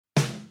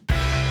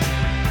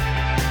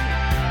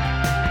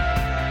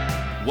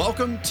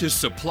Welcome to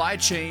Supply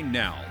Chain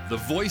Now, the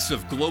voice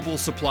of global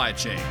supply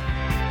chain.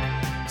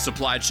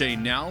 Supply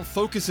Chain Now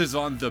focuses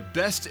on the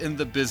best in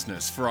the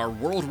business for our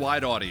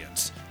worldwide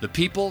audience, the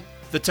people,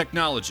 the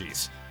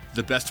technologies,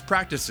 the best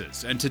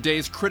practices, and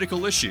today's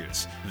critical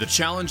issues, the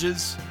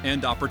challenges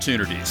and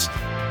opportunities.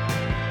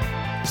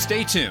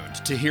 Stay tuned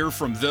to hear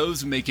from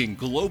those making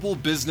global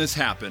business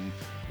happen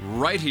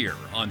right here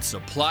on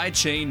Supply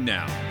Chain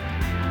Now.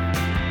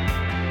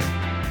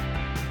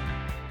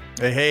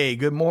 Hey,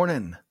 good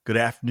morning, good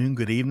afternoon,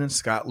 good evening.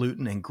 Scott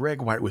Luton and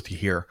Greg White with you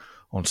here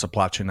on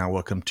Supply Chain Now.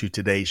 Welcome to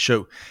today's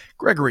show.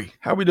 Gregory,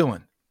 how are we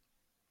doing?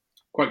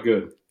 Quite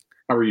good.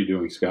 How are you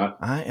doing, Scott?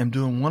 I am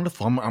doing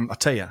wonderful. I'll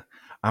tell you,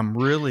 I'm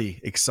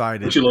really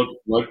excited. Don't you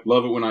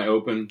love it when I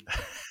open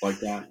like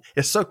that?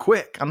 It's so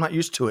quick. I'm not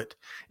used to it.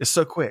 It's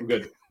so quick.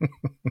 Good.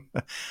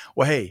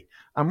 Well, hey,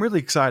 I'm really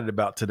excited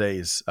about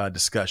today's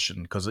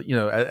discussion because, you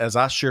know, as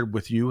I shared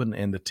with you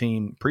and the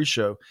team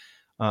pre-show,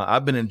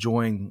 I've been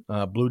enjoying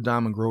Blue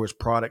Diamond Growers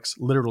products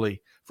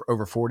literally for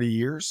over 40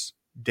 years,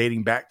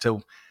 dating back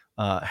to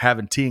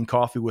having tea and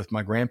coffee with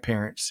my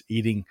grandparents,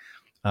 eating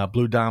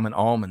Blue Diamond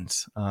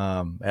almonds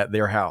at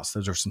their house.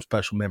 Those are some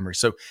special memories.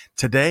 So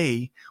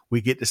today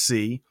we get to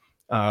see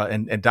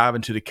and dive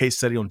into the case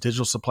study on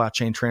digital supply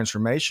chain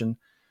transformation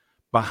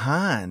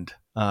behind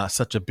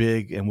such a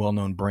big and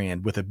well-known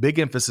brand with a big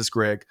emphasis,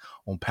 Greg,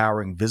 on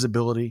powering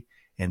visibility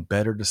and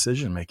better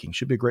decision-making.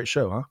 Should be a great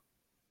show, huh?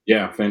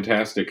 Yeah,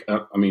 fantastic.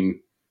 I mean,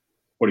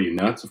 what are you,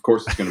 nuts? Of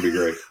course it's going to be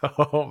great.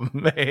 Oh,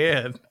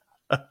 man.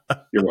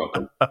 You're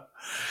welcome.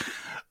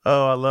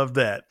 Oh, I love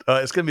that.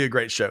 It's going to be a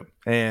great show,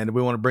 and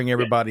we want to bring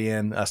everybody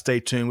in. Stay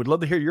tuned. We'd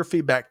love to hear your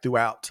feedback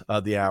throughout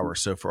the hour.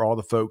 So for all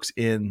the folks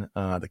in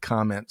the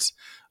comments,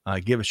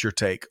 give us your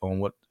take on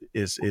what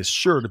is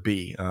sure to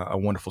be a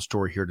wonderful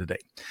story here today.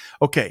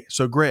 Okay,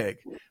 so Greg,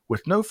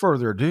 with no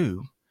further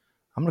ado,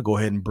 I'm going to go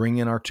ahead and bring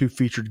in our two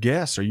featured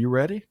guests. Are you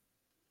ready?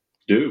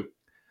 Do.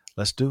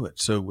 Let's do it.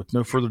 So with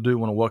no further ado, I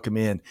want to welcome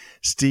in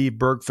Steve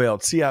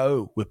Bergfeld,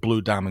 CIO with Blue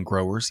Diamond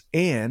Growers,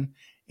 and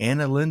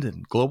Anna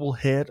Linden, Global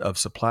Head of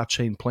Supply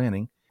Chain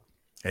Planning.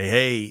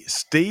 Hey,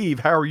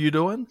 Steve, how are you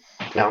doing?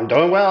 I'm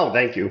doing well.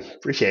 Thank you.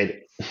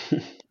 Appreciate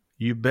it.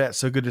 You bet.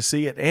 So good to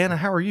see it. Anna,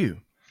 how are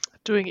you?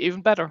 Doing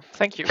even better.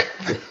 Thank you.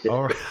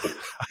 All right.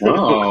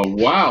 Oh,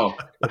 wow.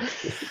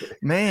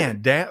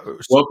 Man,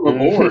 Welcome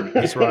aboard.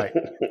 That's right.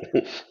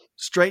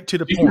 Straight to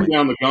the You point. threw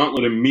down the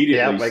gauntlet immediately,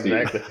 Yeah, Steve.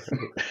 exactly.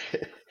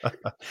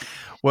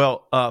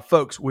 Well,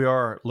 folks, we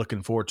are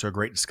looking forward to a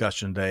great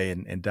discussion today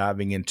and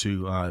diving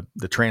into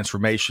the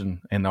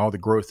transformation and all the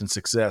growth and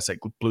success at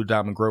Blue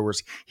Diamond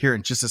Growers here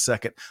in just a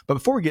second. But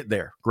before we get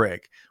there,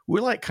 Greg, we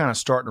like kind of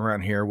starting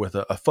around here with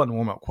a fun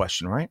warm-up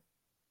question, right?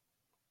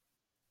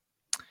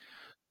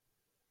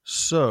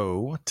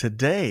 So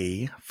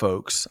today,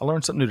 folks, I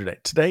learned something new today.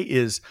 Today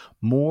is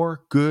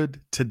More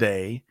Good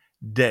Today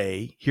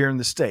Day here in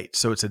the States.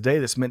 So it's a day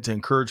that's meant to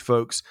encourage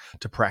folks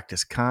to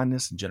practice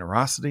kindness and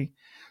generosity.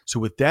 So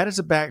with that as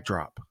a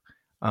backdrop,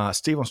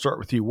 Steve, I'll start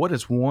with you. What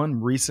is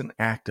one recent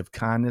act of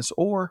kindness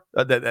or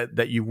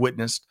that you've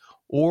witnessed,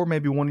 or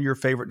maybe one of your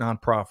favorite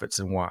nonprofits,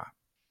 and why?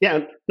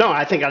 Yeah, no,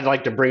 I think I'd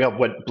like to bring up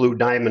what Blue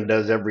Diamond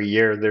does every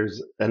year.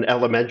 There's an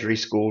elementary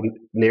school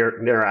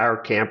near our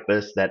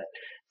campus that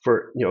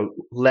for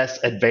less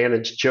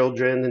advantaged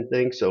children and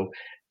things. So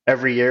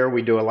every year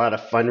we do a lot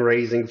of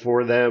fundraising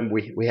for them.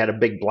 We had a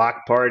big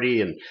block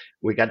party and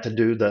we got to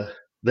do the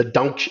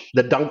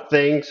dunk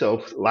thing.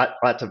 So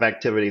lots of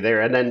activity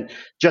there. And then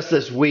just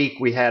this week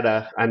we had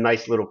a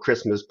nice little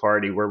Christmas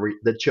party where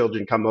the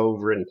children come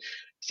over and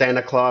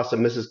Santa Claus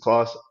and Mrs.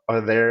 Claus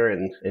are there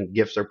and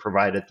gifts are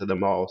provided to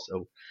them all.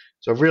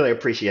 So really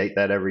appreciate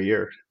that every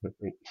year.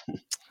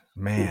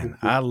 Man,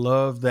 I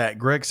love that.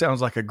 Greg,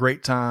 sounds like a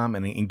great time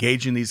and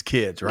engaging these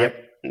kids, right?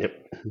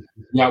 Yep.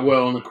 Yeah,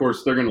 well, and of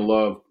course, they're going to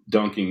love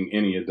dunking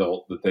any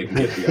adult that they can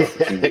get the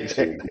opportunity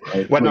to.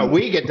 Right? Well, no,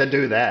 we get to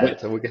do that.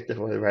 So we get to,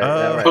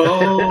 right.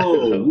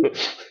 Oh,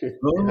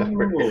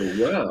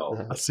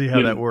 well. I see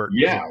how that works.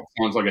 Yeah,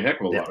 sounds like a heck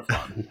of a lot of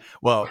fun.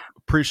 Well,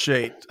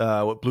 appreciate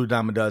what Blue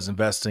Diamond does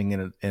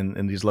investing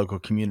in these local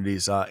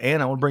communities.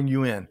 Anna, I want to bring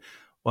you in.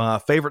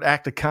 Favorite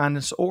act of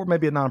kindness or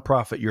maybe a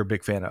nonprofit you're a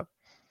big fan of?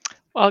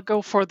 I'll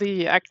go for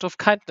the act of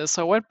kindness.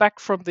 I went back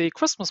from the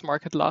Christmas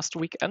market last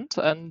weekend,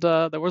 and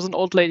there was an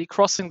old lady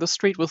crossing the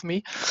street with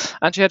me,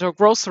 and she had her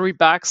grocery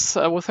bags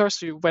with her.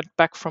 So we went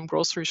back from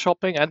grocery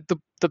shopping, and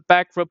the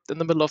bag ripped in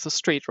the middle of the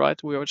street, right?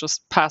 We were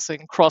just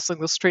crossing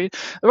the street.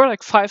 There were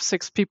like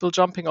 5-6 people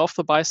jumping off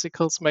the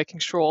bicycles, making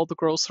sure all the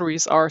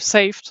groceries are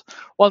saved.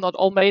 Well, not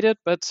all made it,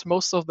 but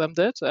most of them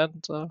did.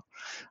 And it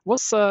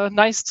was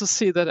nice to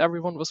see that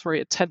everyone was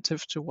very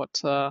attentive to what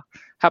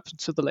happened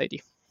to the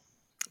lady.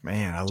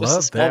 Man, I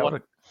Just love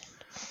that.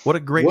 What a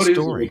great story.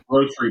 What is it with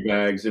grocery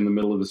bags in the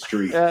middle of the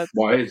street?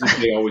 Why is it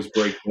they always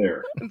break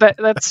there?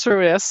 That's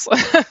true, yes.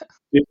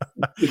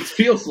 It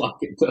feels like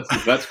it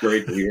doesn't. That's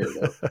great to hear,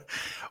 though.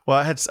 Well,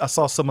 I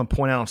saw someone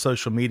point out on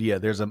social media.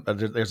 There's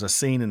a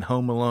scene in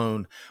Home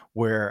Alone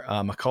where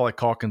Macaulay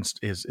Culkin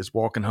is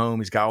walking home.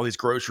 He's got all these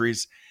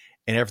groceries,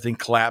 and everything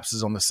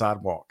collapses on the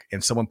sidewalk.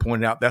 And someone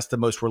pointed out that's the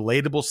most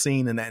relatable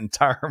scene in that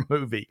entire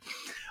movie.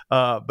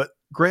 But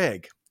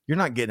Greg, you're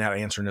not getting out of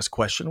answering this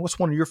question. What's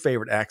one of your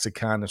favorite acts of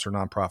kindness or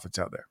nonprofits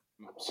out there?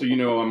 So,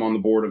 I'm on the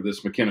board of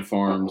this McKenna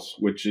Farms,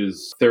 which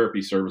is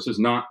therapy services,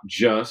 not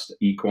just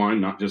equine,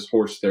 not just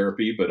horse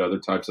therapy, but other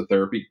types of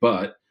therapy.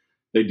 But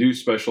they do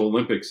Special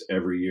Olympics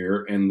every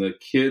year. And the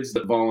kids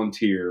that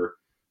volunteer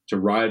to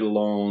ride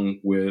along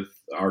with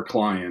our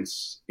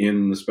clients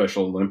in the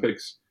Special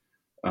Olympics,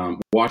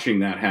 watching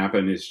that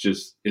happen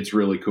it's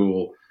really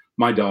cool.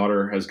 My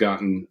daughter has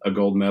gotten a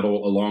gold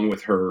medal along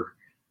with her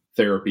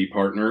therapy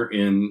partner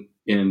in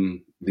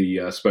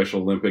the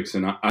Special Olympics.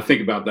 And I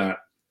think about that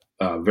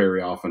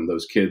very often,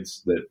 those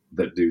kids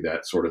that do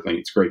that sort of thing.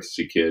 It's great to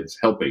see kids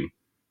helping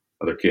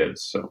other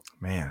kids. So,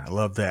 man, I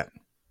love that.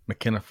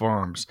 McKenna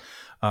Farms,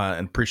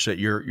 and appreciate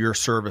your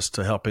service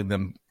to helping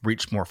them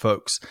reach more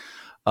folks.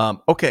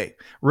 Okay,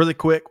 really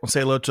quick, we'll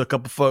say hello to a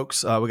couple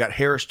folks. We got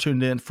Harris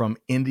tuned in from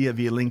India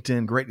via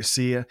LinkedIn. Great to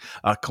see you.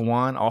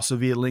 Kawan, also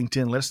via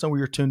LinkedIn. Let us know where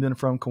you're tuned in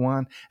from,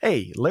 Kawan.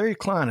 Hey, Larry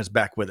Klein is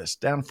back with us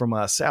down from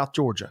South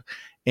Georgia.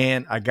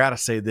 And I got to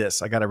say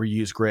this. I got to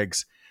reuse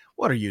Greg's.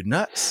 What are you,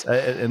 nuts?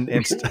 And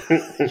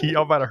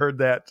y'all might have heard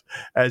that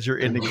as you're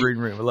in the green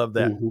room. I love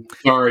that.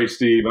 Sorry,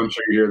 Steve. I'm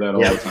sure you hear that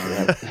all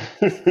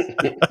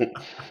the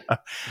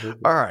time.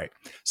 All right.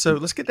 So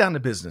let's get down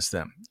to business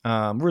then.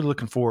 We're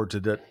looking forward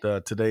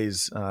to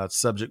today's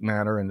subject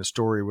matter and the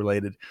story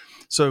related.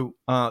 So,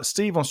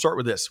 Steve, I'll start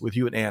with this, with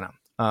you and Anna.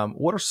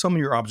 What are some of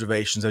your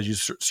observations as you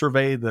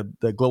survey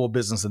the global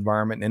business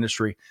environment and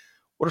industry?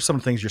 What are some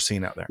of the things you're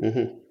seeing out there?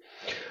 Mm-hmm.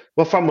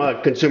 Well, from a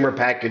consumer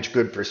packaged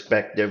good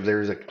perspective,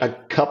 there's a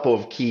couple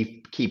of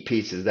key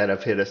pieces that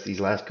have hit us these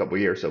last couple of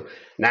years. So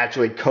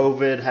naturally,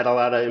 COVID had a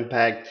lot of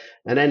impact,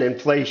 and then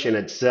inflation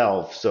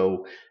itself.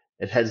 So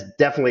it has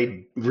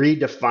definitely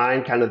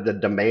redefined kind of the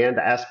demand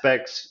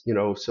aspects,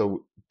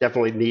 so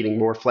definitely needing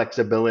more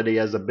flexibility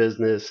as a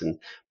business and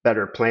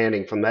better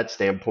planning from that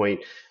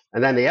standpoint.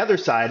 And then the other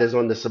side is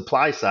on the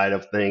supply side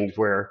of things,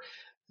 where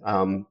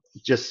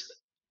just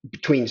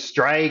between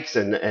strikes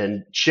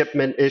and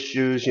shipment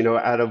issues,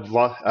 out of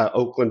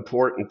Oakland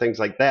Port and things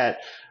like that,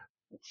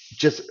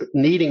 just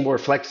needing more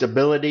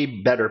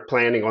flexibility, better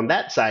planning on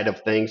that side of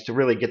things to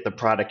really get the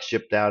product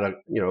shipped out,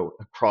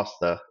 across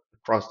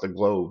the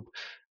globe.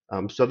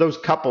 So those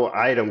couple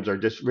items are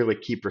just really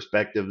key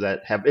perspectives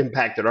that have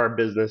impacted our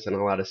business and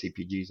a lot of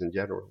CPGs in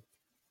general.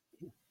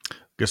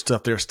 Good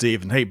stuff there,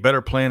 Steve. And hey,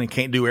 better planning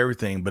can't do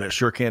everything, but it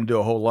sure can do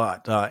a whole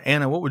lot.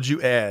 Anna, what would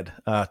you add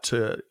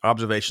to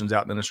observations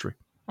out in the industry?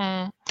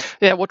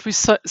 Yeah, what we've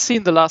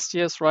seen the last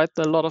years, right?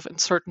 A lot of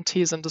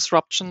uncertainties and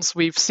disruptions.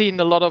 We've seen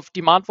a lot of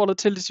demand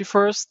volatility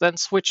first, then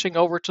switching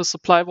over to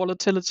supply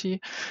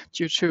volatility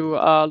due to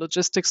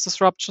logistics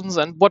disruptions.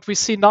 And what we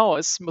see now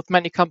is with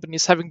many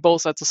companies having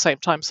both at the same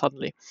time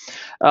suddenly.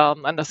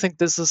 And I think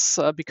this is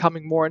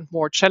becoming more and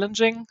more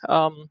challenging.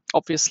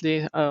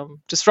 Obviously,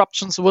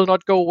 disruptions will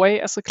not go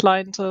away, as a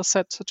client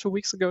said 2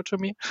 weeks ago to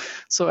me.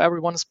 So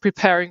everyone is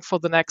preparing for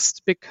the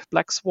next big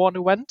black swan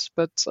event.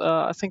 But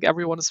I think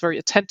everyone is very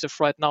attentive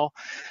right now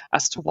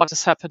as to what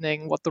is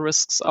happening, what the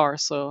risks are.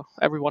 So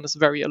everyone is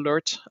very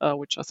alert,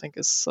 which I think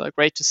is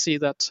great to see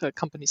that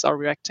companies are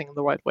reacting in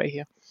the right way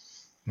here.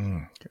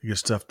 Good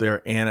stuff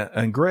there, Anna.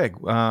 And Greg,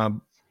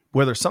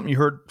 whether something you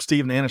heard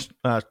Steve and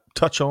Anna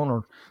touch on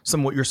or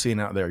some of what you're seeing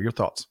out there, your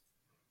thoughts?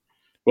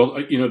 Well,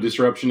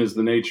 disruption is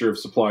the nature of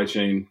supply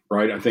chain,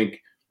 right? I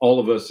think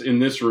all of us in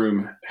this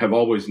room have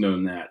always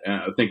known that.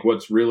 I think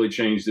what's really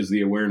changed is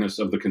the awareness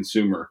of the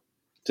consumer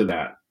to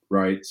that,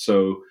 right?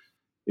 So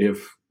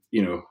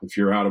if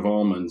you're out of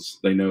almonds,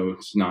 they know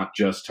it's not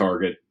just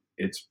Target.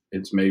 It's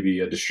maybe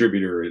a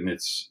distributor, and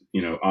it's,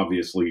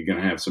 obviously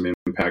going to have some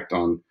impact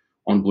on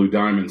Blue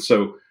Diamond.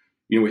 So,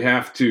 we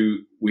have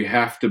to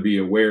be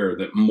aware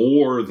that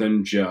more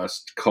than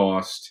just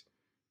cost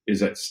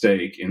is at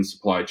stake in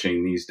supply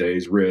chain these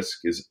days. Risk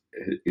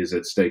is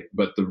at stake,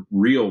 but the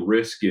real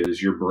risk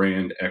is your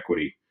brand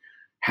equity,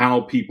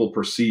 how people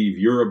perceive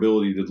your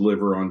ability to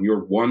deliver on your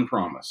one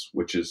promise,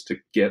 which is to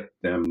get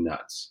them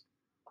nuts.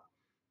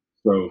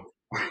 So,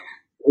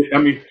 we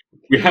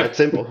have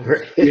to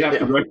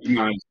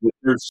recognize that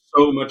there's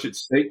so much at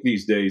stake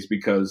these days,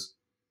 because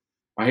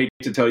I hate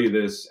to tell you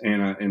this,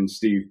 Anna and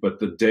Steve, but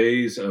the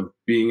days of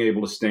being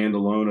able to stand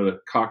alone at a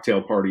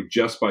cocktail party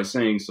just by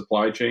saying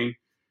supply chain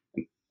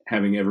and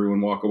having everyone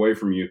walk away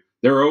from you,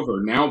 they're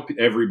over. Now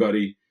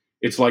everybody,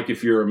 it's like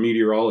if you're a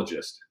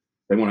meteorologist,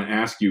 they want to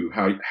ask you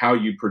how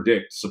you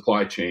predict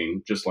supply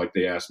chain, just like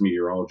they ask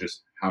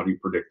meteorologists, how do you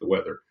predict the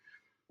weather?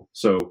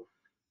 So,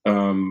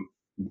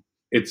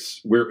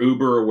 we're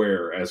uber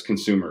aware as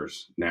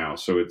consumers now,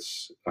 so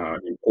it's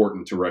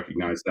important to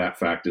recognize that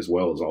fact as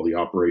well as all the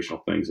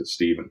operational things that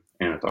Steve and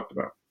Anna talked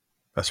about.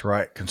 That's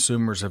right.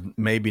 Consumers have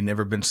maybe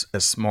never been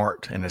as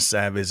smart and as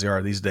savvy as they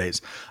are these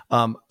days.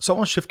 So I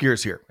want to shift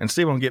gears here, and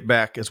Steve, I want to get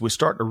back as we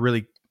start to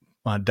really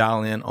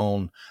dial in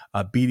on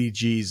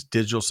BDG's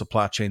digital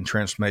supply chain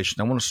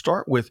transformation. I want to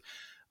start with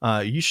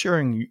you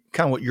sharing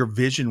kind of what your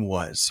vision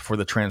was for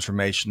the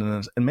transformation,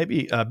 and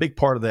maybe a big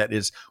part of that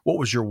is what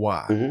was your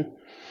why? Mm-hmm.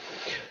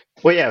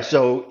 Well, yeah.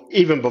 So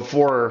even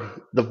before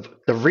the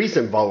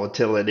recent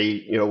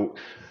volatility,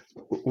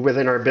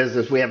 within our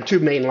business, we have two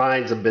main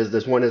lines of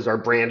business. One is our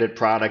branded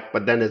product,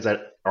 but then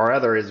our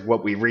other is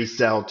what we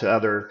resell to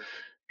other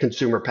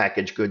consumer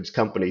packaged goods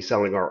companies,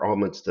 selling our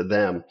almonds to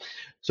them.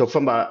 So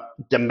from a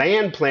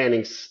demand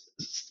planning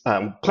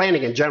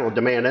in general,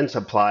 demand and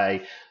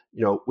supply,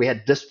 we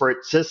had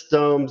disparate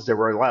systems. There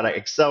were a lot of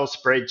Excel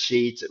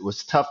spreadsheets. It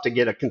was tough to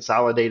get a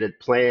consolidated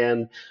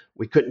plan.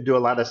 We couldn't do a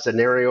lot of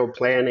scenario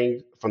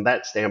planning from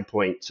that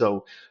standpoint.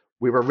 So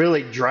we were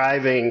really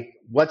driving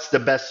what's the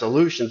best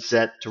solution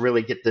set to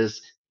really get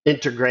this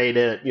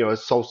integrated, a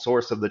sole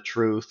source of the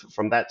truth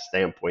from that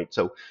standpoint.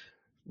 So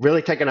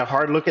really taking a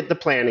hard look at the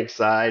planning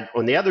side.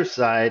 On the other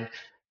side,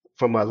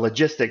 from a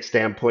logistics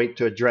standpoint,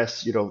 to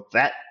address,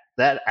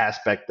 that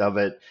aspect of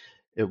it,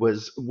 it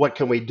was what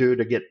can we do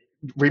to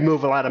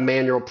remove a lot of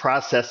manual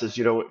processes.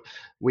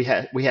 We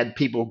had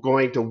people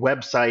going to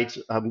websites,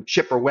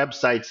 shipper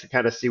websites, to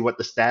kind of see what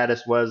the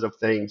status was of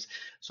things.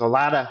 So a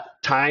lot of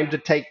time to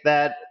take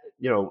that,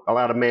 a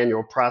lot of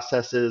manual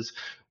processes.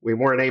 We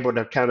weren't able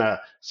to kind of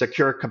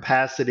secure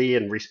capacity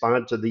and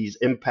respond to these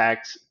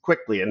impacts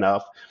quickly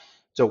enough.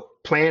 So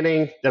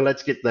planning, then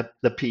let's get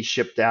the piece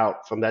shipped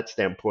out from that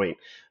standpoint.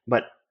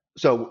 But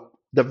so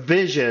the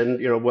vision,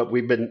 what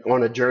we've been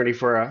on a journey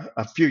for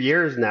a few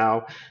years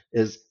now,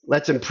 is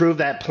let's improve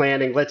that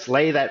planning. Let's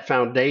lay that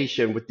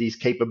foundation with these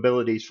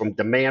capabilities from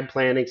demand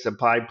planning,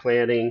 supply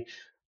planning,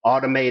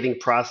 automating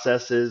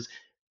processes,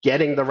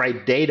 getting the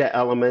right data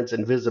elements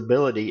and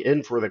visibility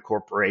in for the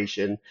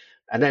corporation,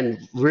 and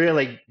then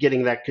really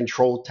getting that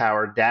control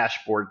tower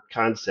dashboard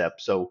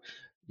concept. So,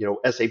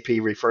 SAP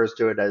refers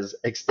to it as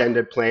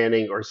extended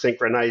planning or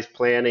synchronized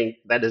planning.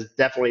 That is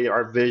definitely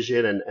our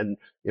vision, and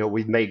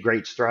we've made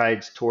great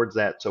strides towards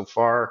that so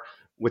far,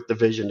 with the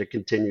vision to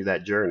continue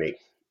that journey.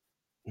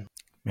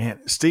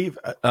 Man, Steve,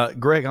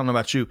 Greg, I don't know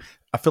about you.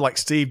 I feel like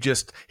Steve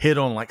just hit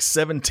on like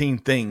 17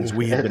 things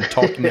we have been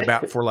talking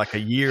about for like a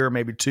year,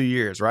 maybe 2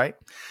 years, right?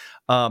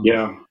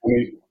 Yeah,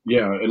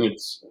 and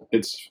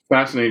it's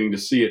fascinating to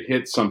see it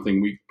hit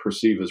something we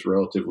perceive as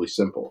relatively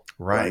simple.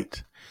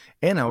 Right.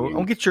 And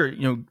I'll get your,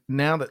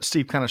 now that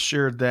Steve kind of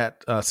shared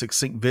that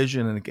succinct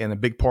vision and a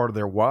big part of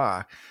their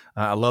why,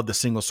 I love the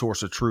single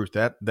source of truth.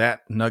 That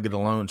nugget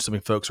alone, so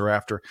many folks are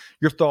after.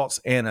 Your thoughts,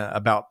 Anna,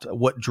 about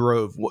what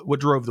drove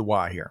the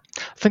why here?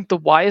 I think the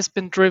why has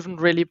been driven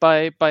really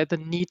by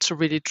the need to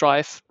really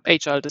drive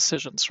agile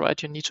decisions,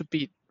 right? You need to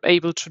be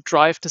able to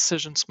drive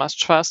decisions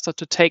much faster,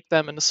 to take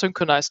them in a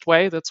synchronized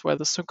way. That's where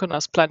the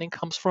synchronized planning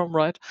comes from,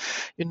 right?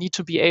 You need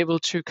to be able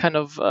to kind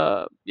of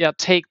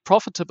take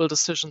profitable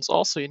decisions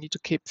also. You need to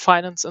keep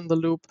finance in the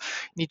loop.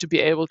 You need to be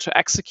able to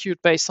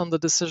execute based on the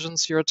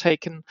decisions you're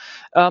taking.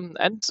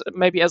 And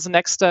maybe as a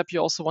next step, you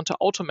also want to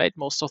automate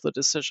most of the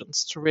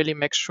decisions to really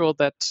make sure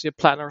that your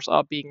planners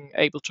are being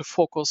able to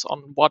focus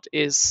on what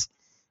is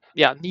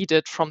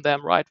needed from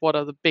them, right? What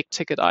are the big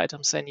ticket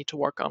items they need to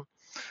work on?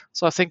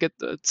 So I think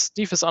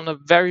Steve is on a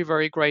very,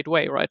 very great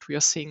way, right? We are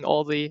seeing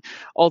all the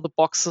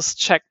boxes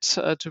checked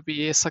to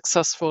be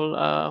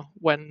successful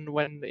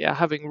when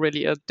having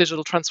really a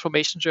digital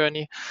transformation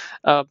journey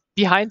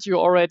behind you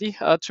already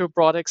to a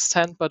broad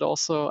extent, but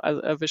also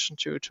a vision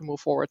to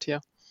move forward here.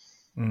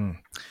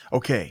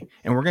 Okay,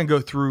 and we're going to go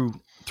through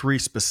 3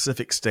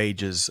 specific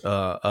stages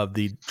of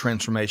the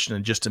transformation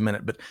in just a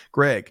minute. But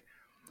Greg,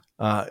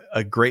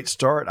 a great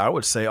start, I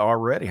would say,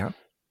 already, huh?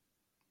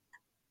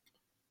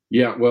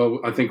 Yeah,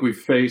 well, I think we've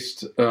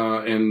faced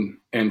and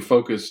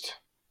focused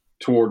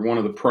toward one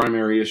of the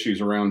primary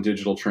issues around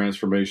digital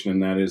transformation,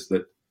 and that is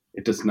that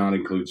it does not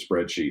include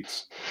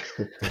spreadsheets,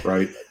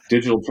 right?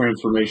 Digital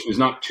transformation is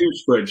not to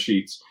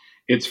spreadsheets;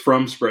 it's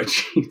from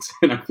spreadsheets.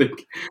 And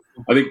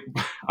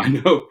I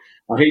know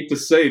I hate to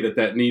say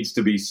that needs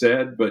to be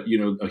said, but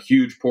a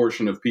huge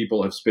portion of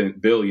people have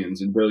spent billions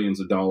and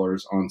billions of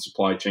dollars on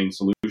supply chain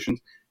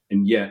solutions,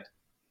 and yet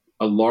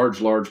a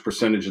large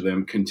percentage of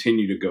them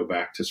continue to go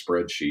back to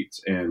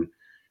spreadsheets. And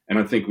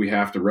I think we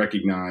have to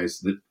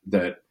recognize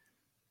that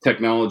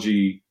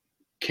technology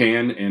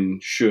can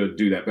and should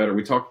do that better.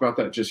 We talked about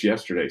that just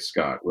yesterday,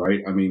 Scott, right?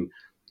 I mean,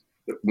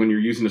 when you're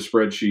using a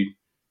spreadsheet,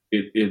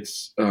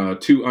 it's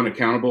too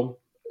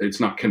unaccountable. It's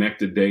not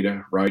connected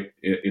data, right?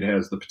 It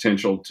has the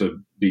potential to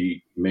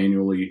be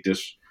manually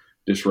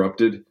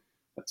disrupted.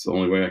 That's the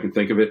only way I can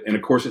think of it. And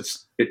of course,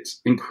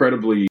 it's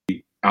incredibly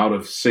out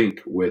of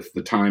sync with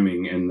the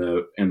timing and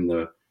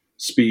the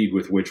speed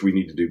with which we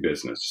need to do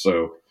business.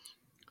 So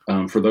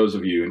for those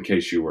of you, in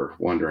case you were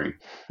wondering,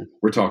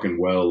 we're talking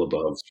well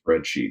above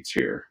spreadsheets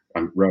here.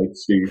 I'm right,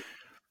 Steve?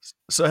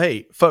 So,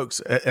 hey, folks,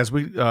 as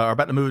we are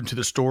about to move into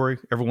the story,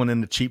 everyone in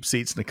the cheap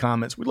seats in the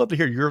comments, we'd love to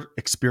hear your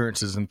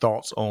experiences and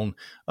thoughts on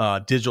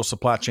digital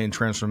supply chain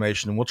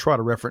transformation. And we'll try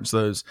to reference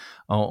those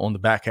on the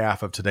back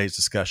half of today's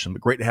discussion.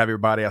 But great to have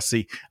everybody. I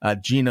see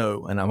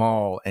Gino and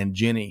Amal and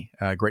Jenny.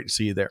 Great to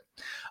see you there.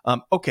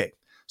 Okay.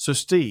 So,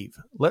 Steve,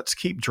 let's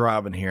keep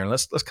driving here, and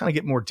let's kind of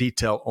get more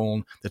detail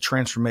on the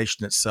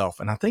transformation itself.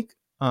 And I think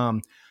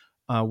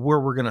where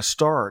we're going to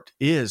start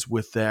is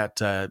with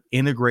that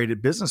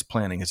integrated business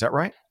planning. Is that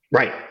right?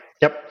 Right.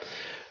 Yep.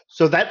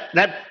 So that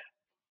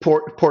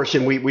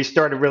portion we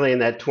started really in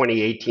that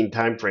 2018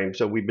 timeframe.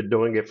 So we've been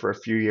doing it for a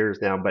few years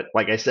now. But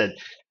like I said,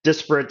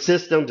 disparate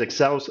systems,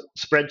 Excel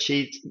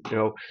spreadsheets.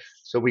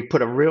 So we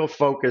put a real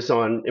focus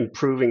on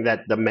improving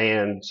that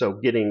demand. So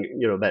getting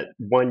that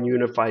one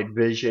unified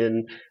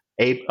vision,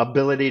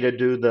 ability to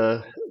do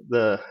the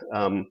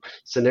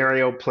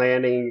scenario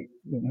planning,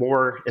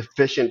 more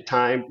efficient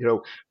time.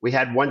 We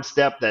had one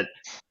step that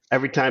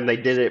every time they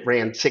did it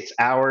ran 6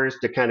 hours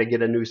to kind of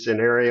get a new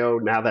scenario.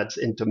 Now that's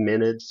into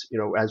minutes,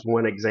 as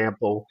one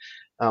example.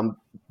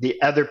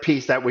 The other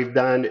piece that we've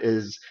done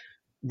is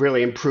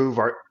really improve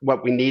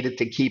what we needed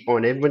to keep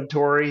on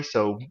inventory.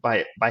 So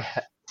by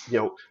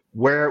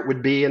where it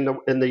would be in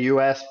the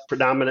U.S.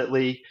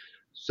 predominantly,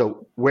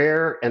 so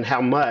where and how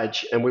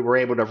much, and we were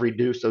able to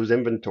reduce those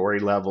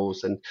inventory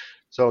levels. And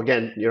so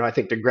again, I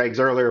think to Greg's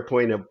earlier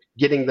point of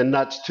getting the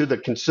nuts to the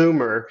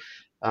consumer,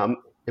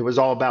 it was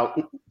all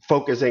about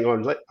focusing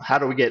on how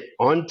do we get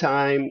on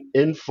time,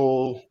 in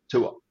full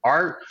to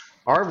our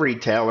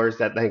retailers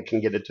that then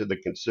can get it to the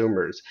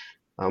consumers.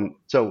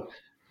 So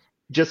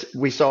just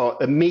we saw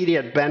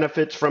immediate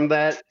benefits from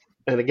that.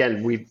 And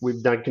again,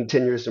 we've done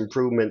continuous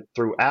improvement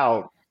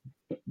throughout.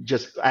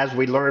 Just as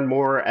we learn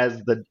more,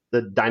 as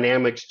the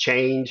dynamics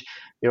change.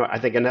 I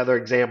think another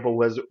example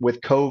was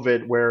with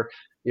COVID, where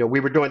we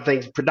were doing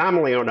things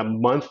predominantly on a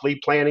monthly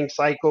planning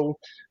cycle.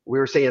 We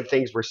were seeing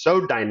things were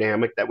so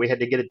dynamic that we had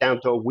to get it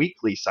down to a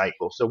weekly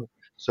cycle.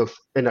 So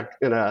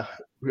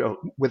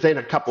within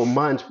a couple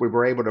months, we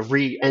were able to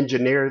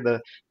re-engineer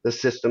the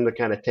system to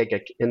kind of take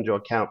into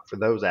account for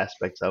those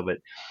aspects of it.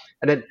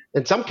 And then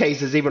in some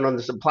cases, even on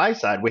the supply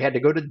side, we had to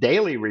go to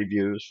daily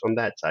reviews from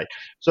that side.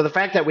 So the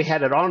fact that we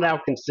had it all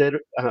now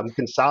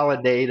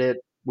consolidated,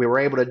 we were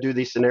able to do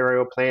these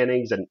scenario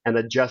plannings and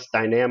adjust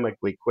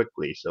dynamically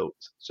quickly. So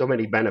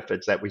many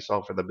benefits that we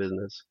saw for the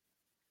business.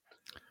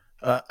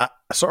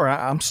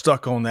 I'm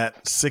stuck on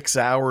that 6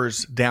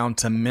 hours down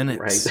to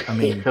minutes. Right. I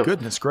mean,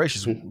 goodness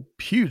gracious,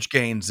 huge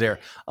gains there.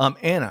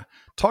 Anna,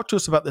 talk to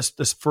us about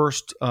this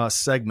first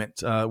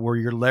segment where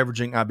you're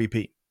leveraging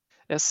IBP.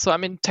 Yes, so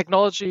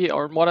technology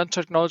or modern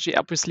technology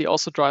obviously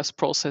also drives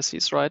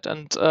processes, right?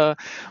 And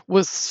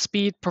with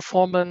speed,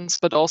 performance,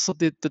 but also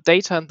the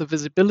data and the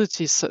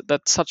visibility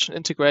that such an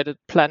integrated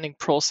planning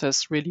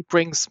process really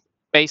brings,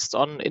 based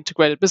on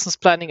integrated business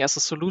planning as a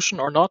solution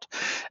or not,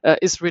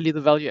 is really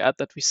the value add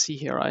that we see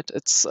here, right?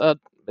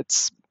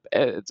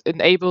 It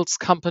enables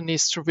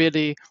companies to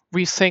really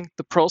rethink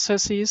the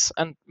processes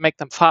and make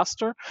them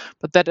faster,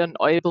 but that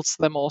enables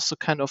them also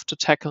kind of to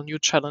tackle new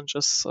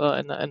challenges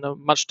in a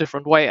much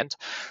different way. And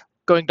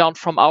going down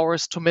from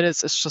hours to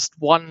minutes is just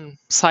one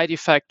side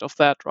effect of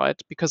that,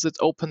 right? Because it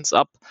opens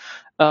up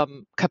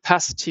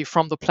capacity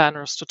from the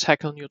planners to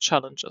tackle new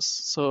challenges.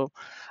 So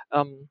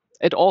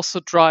it also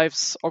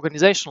drives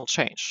organizational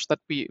change that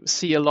we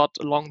see a lot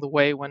along the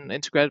way when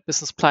integrated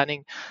business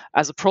planning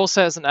as a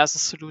process and as a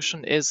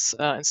solution is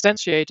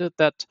instantiated,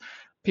 that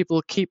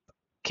people keep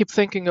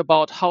thinking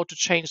about how to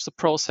change the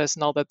process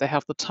now that they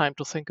have the time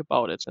to think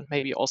about it, and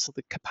maybe also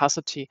the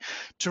capacity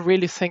to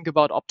really think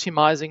about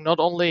optimizing not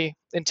only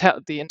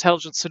the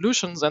intelligent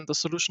solutions and the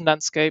solution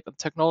landscape and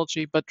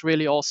technology, but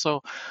really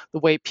also the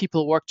way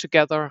people work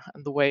together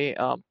and the way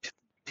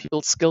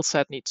people's skill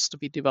set needs to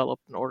be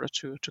developed in order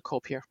to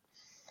cope here.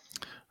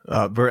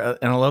 And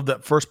I love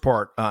that first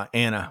part,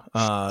 Anna,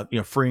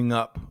 freeing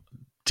up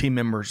team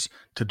members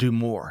to do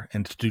more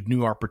and to do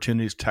new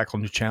opportunities, tackle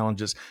new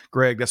challenges.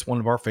 Greg, that's one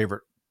of our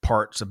favorite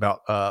parts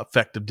about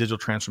effective digital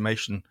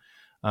transformation.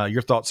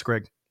 Your thoughts,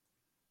 Greg?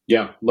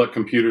 Yeah, let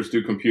computers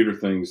do computer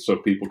things so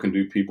people can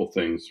do people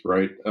things,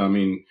 right? I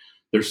mean,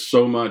 there's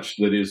so much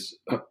that is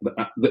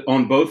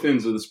on both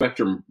ends of the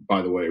spectrum,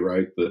 by the way,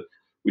 right?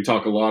 We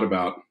talk a lot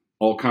about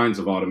all kinds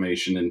of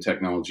automation and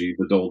technology,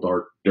 the dull,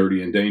 dark,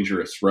 dirty, and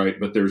dangerous, right?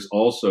 But there's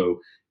also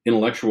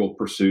intellectual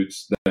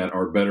pursuits that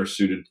are better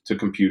suited to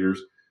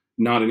computers,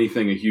 not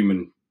anything a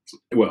human,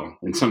 well,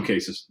 in some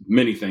cases,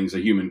 many things a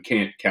human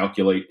can't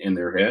calculate in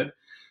their head.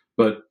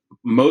 But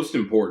most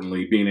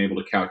importantly, being able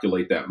to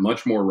calculate that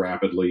much more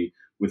rapidly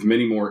with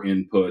many more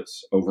inputs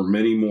over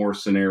many more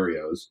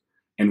scenarios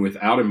and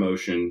without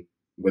emotion,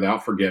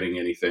 without forgetting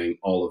anything,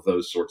 all of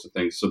those sorts of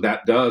things. So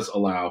that does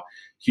allow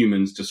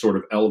humans to sort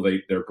of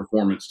elevate their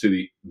performance to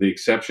the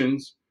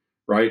exceptions,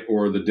 right?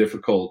 Or the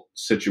difficult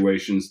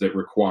situations that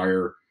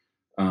require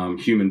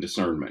human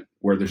discernment,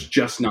 where there's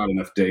just not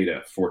enough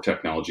data for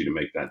technology to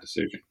make that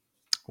decision.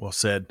 Well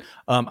said.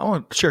 I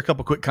want to share a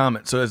couple quick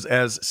comments. So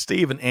as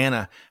Steve and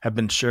Anna have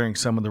been sharing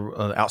some of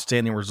the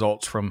outstanding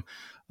results from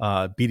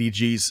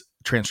BDG's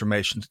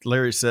transformation,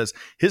 Larry says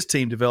his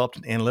team developed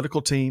an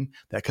analytical team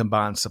that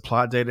combines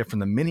supply data from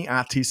the many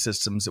IT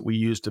systems that we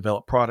use to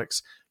develop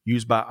products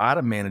used by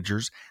item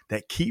managers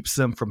that keeps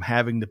them from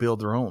having to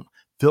build their own.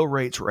 Fill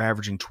rates were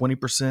averaging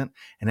 20%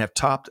 and have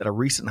topped at a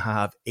recent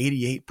high of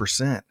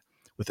 88%.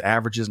 with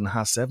averages in the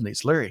high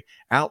 70s. Larry,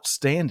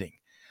 outstanding.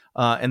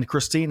 And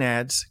Christine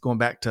adds, going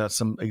back to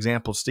some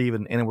examples, Steve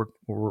and Anna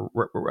were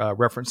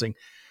referencing,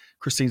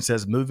 Christine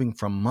says moving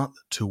from month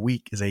to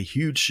week is a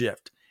huge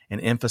shift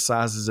and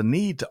emphasizes a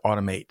need to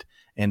automate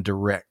and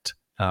direct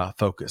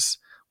focus.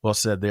 Well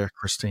said there,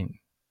 Christine.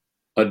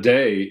 A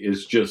day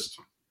is just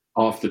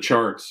off the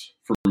charts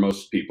for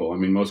most people. I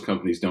mean, most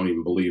companies don't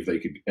even believe they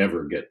could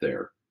ever get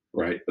there,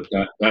 right? But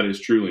that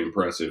is truly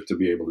impressive to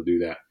be able to do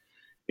that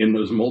in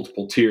those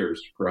multiple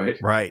tiers, right?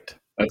 Right.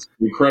 That's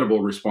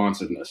incredible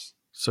responsiveness.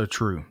 So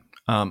true.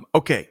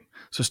 Okay.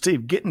 So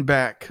Steve, getting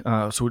back,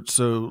 so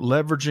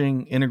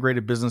leveraging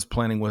integrated business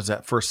planning was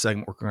that first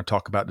segment we're going to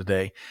talk about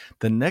today.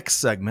 The next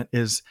segment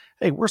is,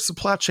 hey, where's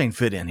supply chain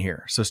fit in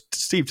here? So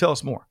Steve, tell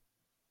us more.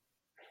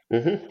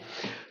 Mm-hmm.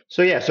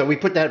 So we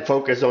put that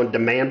focus on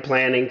demand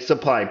planning,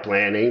 supply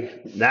planning.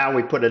 Now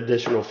we put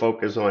additional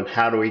focus on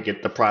how do we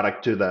get the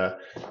product to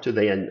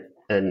the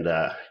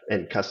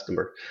end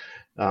customer.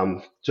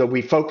 So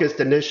we focused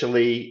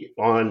initially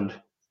on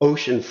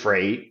ocean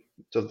freight.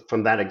 So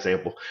from that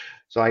example,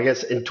 so I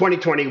guess in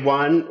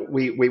 2021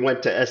 we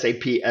went to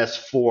SAP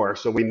S4.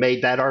 So we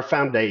made that our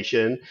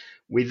foundation.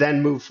 We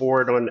then moved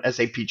forward on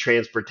SAP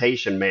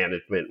Transportation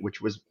Management, which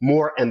was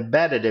more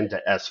embedded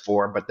into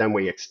S4, but then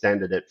we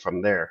extended it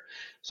from there.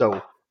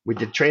 So we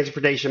did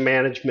transportation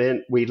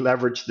management. We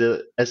leveraged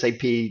the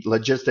SAP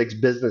Logistics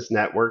Business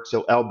Network,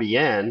 so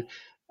LBN,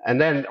 and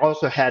then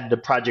also had the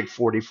Project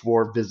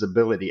 44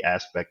 visibility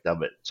aspect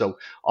of it. So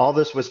all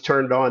this was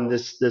turned on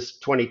this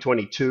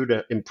 2022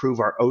 to improve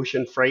our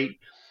ocean freight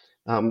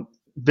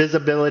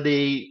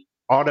visibility,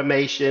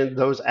 automation,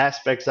 those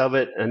aspects of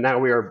it. And now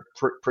we are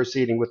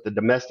proceeding with the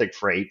domestic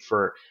freight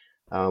for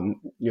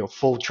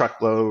full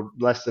truckload,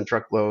 less than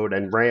truckload,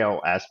 and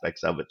rail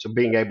aspects of it. So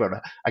being able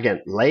to,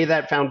 again, lay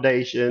that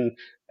foundation,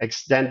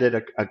 extend it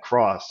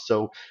across.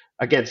 So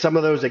again, some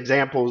of those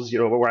examples,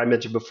 where I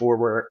mentioned before,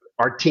 where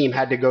our team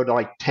had to go to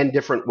like 10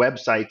 different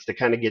websites to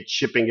kind of get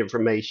shipping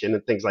information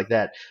and things like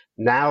that.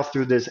 Now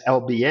through this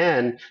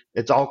LBN,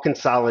 it's all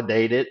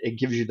consolidated. It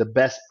gives you the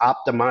best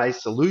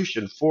optimized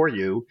solution for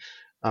you.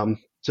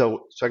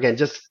 So again,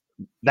 just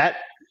that,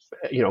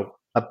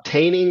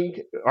 obtaining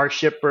our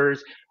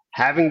shippers,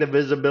 having the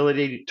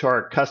visibility to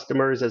our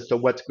customers as to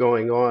what's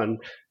going on,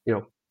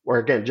 or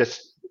again,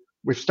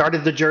 we've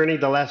started the journey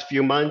the last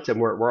few months, and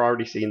we're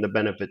already seeing the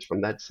benefits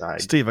from that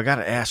side. Steve, I got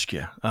to ask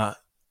you,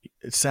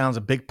 it sounds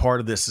a big part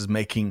of this is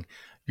making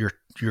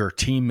your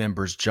team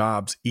members'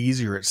 jobs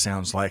easier. It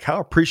sounds like. How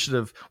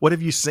appreciative, what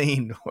have you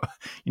seen?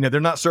 They're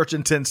not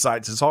searching 10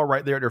 sites. It's all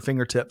right there at their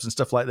fingertips and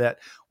stuff like that.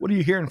 What are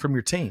you hearing from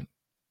your team?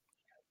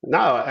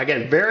 No,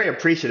 again, very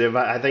appreciative.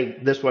 I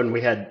think this one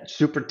we had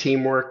super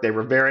teamwork. They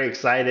were very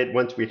excited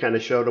once we kind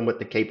of showed them what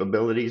the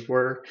capabilities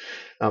were.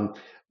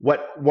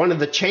 One of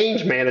the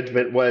change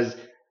management was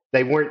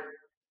they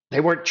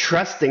weren't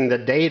trusting the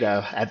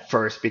data at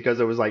first, because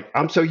it was like,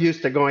 I'm so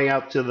used to going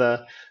out to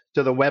the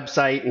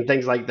website and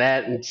things like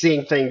that and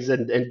seeing things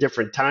in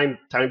different time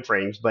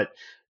frames. But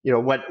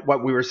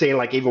what we were seeing,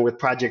 like even with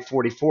Project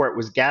 44, it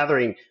was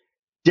gathering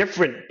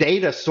different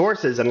data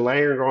sources and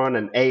layering on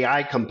an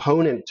AI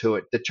component to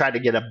it to try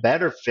to get a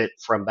better fit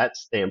from that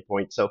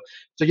standpoint. So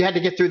you had to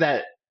get through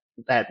that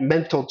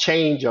mental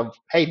change of,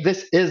 hey,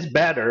 this is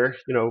better,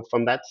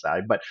 from that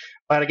side. But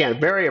again,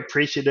 very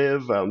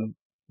appreciative.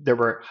 There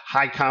were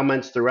high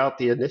comments throughout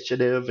the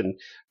initiative. And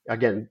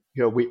again,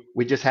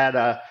 we just had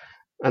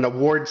an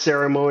award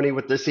ceremony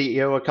with the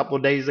CEO a couple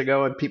of days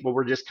ago, and people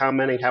were just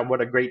commenting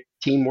what a great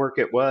teamwork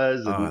it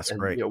was. That's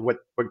great. What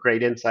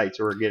great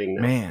insights we're getting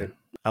now. Man,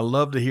 I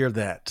love to hear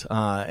that.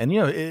 And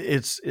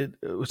it's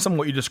some of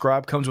what you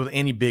described comes with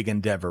any big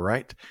endeavor,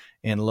 right?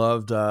 And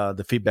loved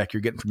the feedback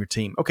you're getting from your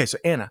team. Okay, so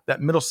Anna,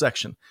 that middle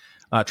section,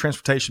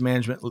 transportation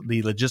management,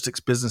 the logistics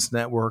business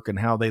network, and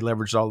how they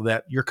leveraged all of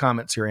that. Your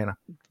comments here, Anna.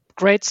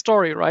 Great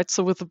story, right?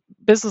 So with the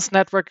business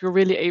network, you're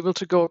really able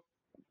to go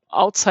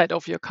outside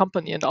of your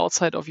company and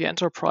outside of your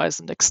enterprise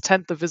and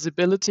extend the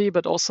visibility,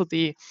 but also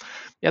the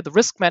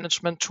risk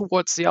management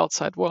towards the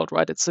outside world,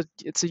 right? It's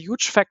a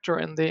huge factor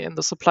in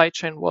the supply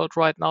chain world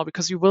right now,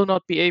 because you will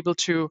not be able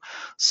to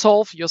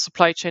solve your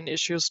supply chain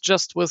issues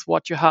just with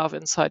what you have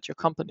inside your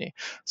company.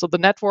 So the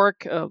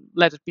network,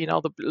 let it be now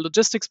the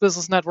logistics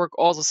business network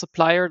or the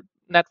supplier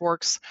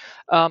networks,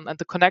 and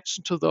the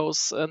connection to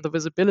those and the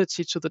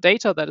visibility to the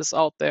data that is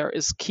out there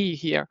is key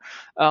here,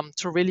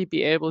 to really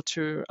be able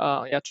to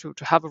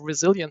have a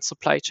resilient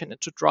supply chain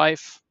and to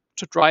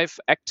drive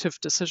active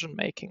decision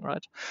making,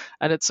 right?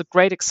 And it's a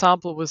great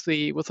example with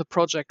the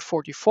Project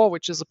 44,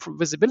 which is a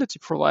visibility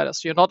provider.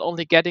 So you're not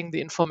only getting the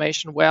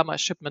information where my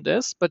shipment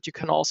is, but you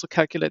can also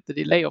calculate the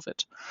delay of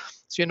it.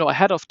 So you know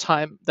ahead of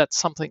time that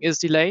something is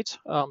delayed,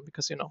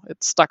 because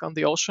it's stuck on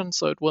the ocean,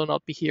 so it will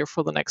not be here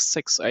for the next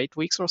 6 or 8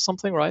 weeks or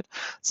something, right?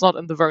 It's not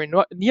in the very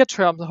near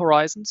term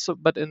horizon,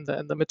 but in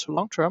the mid to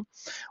long term,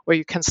 where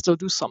you can still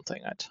do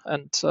something, right?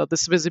 And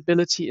this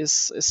visibility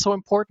is so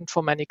important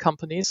for many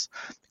companies,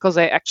 because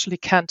they actually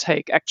can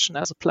take action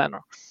as a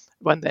planner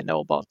when they know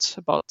about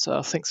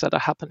things that are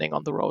happening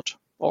on the road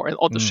or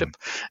on the ship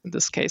in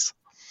this case.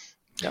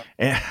 Yep.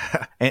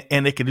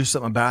 And they can do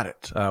something about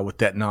it with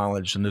that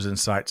knowledge and those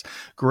insights.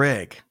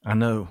 Greg, I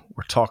know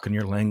we're talking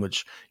your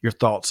language. Your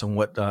thoughts on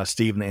what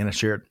Steve and Anna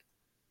shared?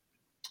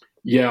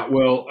 Yeah,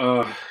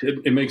 well,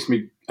 it makes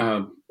me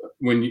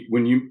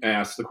when you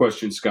asked the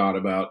question, Scott,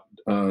 about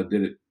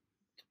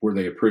were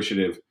they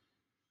appreciative?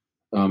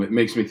 It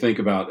makes me think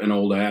about an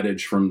old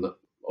adage from the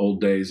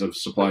old days of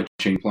supply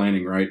chain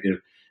planning, right?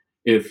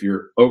 If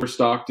you're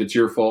overstocked, it's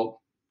your fault.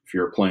 If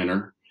you're a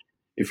planner,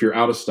 if you're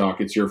out of stock,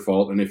 it's your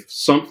fault. And if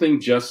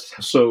something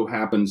just so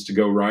happens to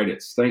go right,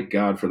 it's thank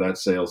God for that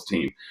sales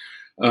team.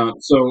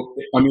 So,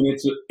 I mean,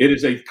 it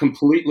is a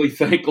completely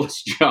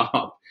thankless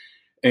job.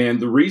 And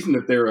the reason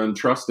that they're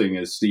untrusting,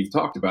 as Steve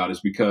talked about,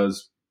 is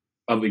because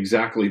of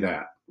exactly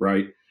that,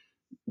 right?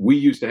 We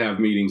used to have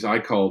meetings I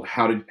called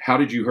how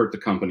did you hurt the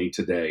company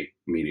today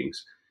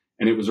meetings.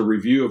 And it was a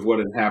review of what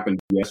had happened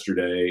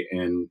yesterday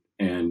and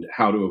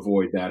how to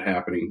avoid that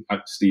happening.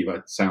 Steve,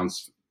 it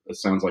sounds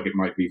like it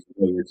might be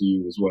familiar to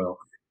you as well.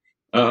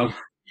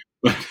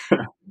 But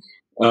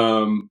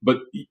but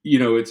you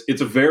know,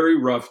 it's a very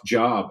rough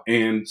job,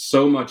 and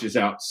so much is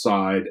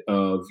outside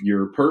of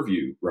your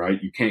purview,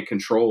 right? You can't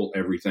control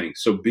everything.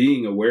 So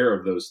being aware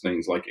of those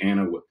things, like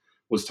Anna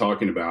was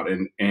talking about,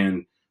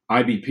 and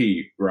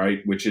IBP, right,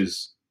 which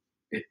is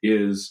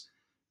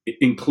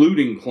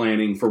including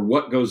planning for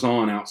what goes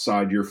on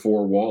outside your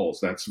four walls.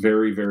 That's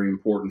very, very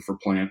important for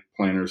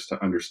planners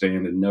to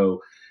understand and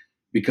know,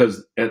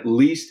 because at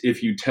least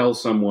if you tell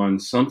someone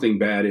something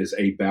bad is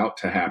about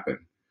to happen,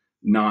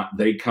 not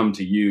they come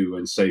to you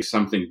and say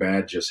something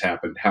bad just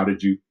happened, how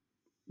did you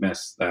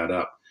mess that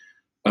up?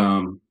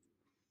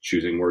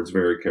 Choosing words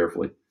very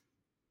carefully.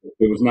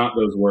 It was not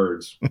those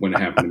words when it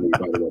happened to me,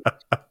 by the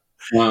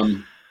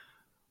way.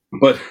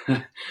 But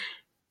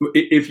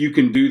if you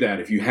can do that,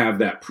 if you have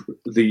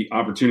the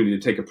opportunity to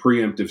take a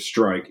preemptive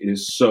strike, it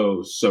is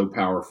so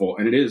powerful.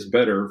 And it is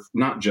better,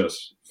 not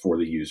just for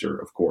the user,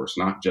 of course,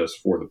 not just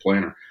for the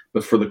planner,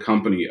 but for the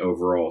company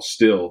overall.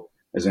 Still,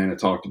 as Anna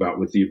talked about,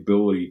 with the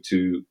ability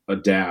to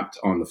adapt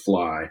on the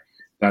fly,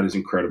 that is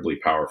incredibly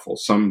powerful.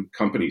 Some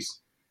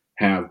companies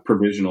have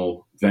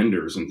provisional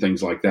vendors and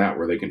things like that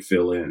where they can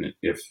fill in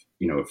if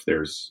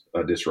there's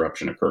a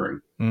disruption occurring.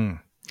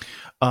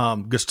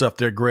 Good stuff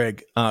there,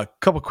 Greg. A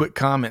couple quick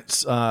comments.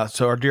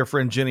 So our dear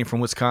friend Jenny from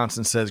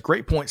Wisconsin says,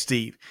 great point,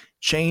 Steve.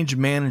 Change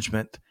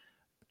management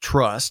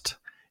trust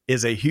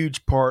is a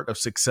huge part of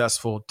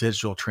successful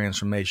digital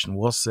transformation.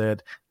 Well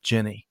said,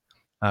 Jenny.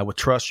 With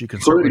trust, you can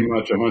pretty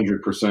much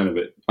 100% of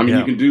it. I mean,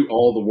 You can do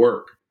all the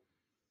work,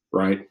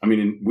 right? I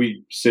mean,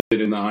 we sit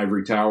in the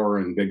ivory tower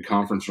and big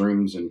conference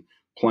rooms and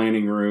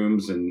planning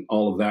rooms and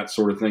all of that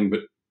sort of thing. But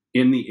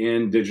in the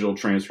end, digital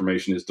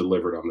transformation is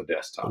delivered on the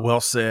desktop.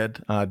 Well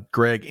said,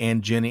 Greg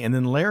and Jenny. And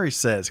then Larry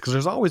says, because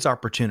there's always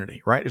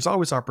opportunity, right? There's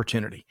always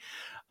opportunity.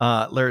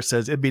 Larry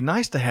says, it'd be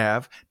nice to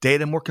have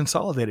data more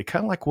consolidated,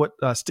 kind of like what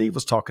Steve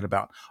was talking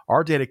about.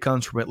 Our data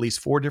comes from at least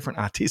 4 different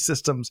IT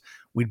systems.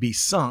 We'd be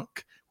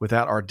sunk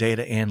without our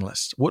data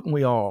analysts. Wouldn't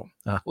we all,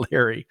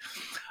 Larry?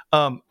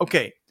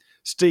 Okay,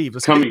 Steve.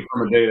 Coming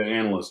from a data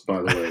analyst,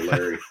 by the way,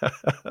 Larry.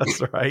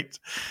 That's right.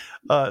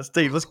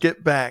 Steve, let's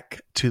get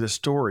back to the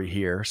story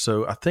here.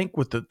 So I think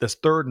with this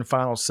third and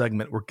final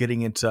segment, we're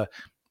getting into,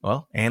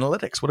 well,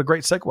 analytics. What a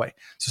great segue.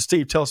 So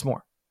Steve, tell us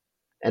more.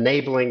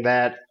 Enabling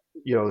that,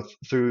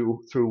 through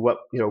what,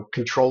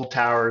 control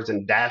towers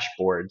and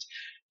dashboards.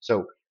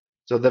 So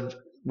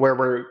where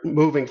we're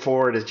moving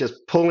forward is just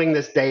pulling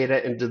this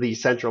data into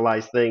these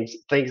centralized things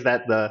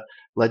that the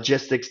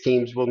logistics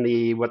teams will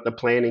need, what the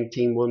planning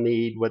team will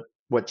need,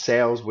 what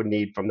sales would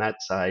need from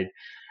that side.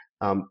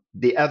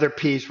 The other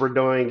piece we're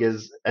doing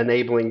is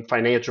enabling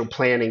financial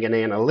planning and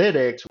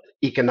analytics,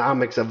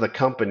 economics of the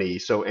company.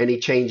 So any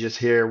changes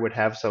here would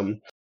have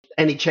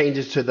any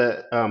changes to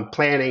the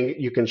planning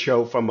you can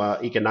show from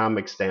an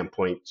economic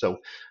standpoint. So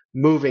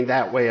moving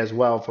that way as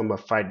well from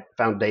a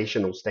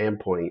foundational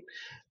standpoint.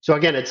 So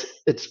again,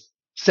 it's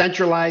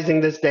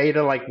centralizing this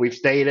data, like we've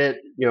stated.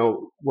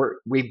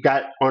 We've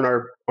got on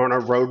our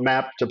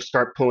roadmap to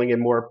start pulling in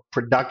more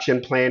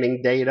production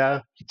planning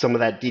data, some of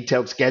that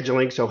detailed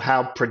scheduling. So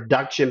how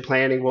production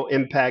planning will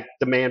impact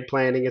demand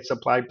planning and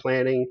supply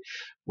planning.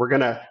 We're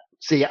going to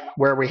see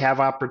where we have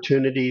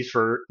opportunities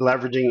for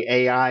leveraging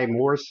AI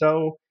more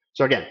so.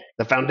 So again,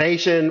 the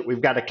foundation,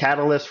 we've got a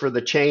catalyst for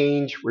the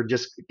change. We're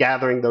just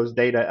gathering those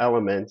data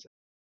elements.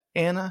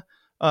 Anna,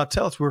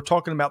 tell us, we were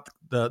talking about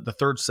the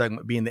third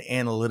segment being the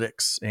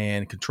analytics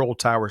and control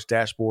towers,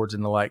 dashboards,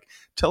 and the like.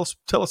 Tell us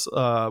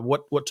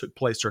what took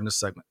place during this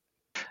segment.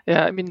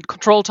 Yeah, I mean,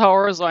 control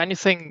towers or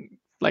anything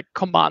like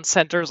command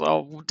centers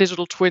or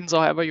digital twins,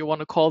 or however you want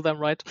to call them,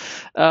 right,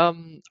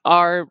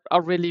 are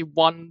really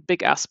one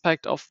big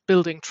aspect of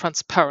building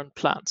transparent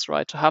plans,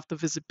 right? To have the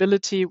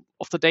visibility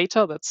of the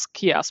data, that's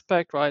key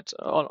aspect, right?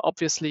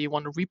 Obviously, you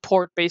want to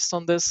report based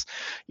on this.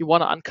 You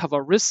want to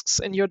uncover risks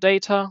in your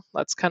data.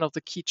 That's kind of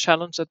the key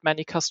challenge that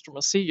many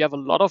customers see. You have a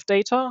lot of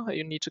data.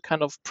 You need to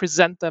kind of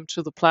present them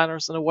to the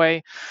planners in a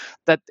way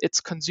that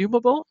it's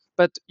consumable,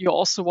 but you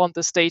also want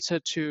this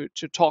data to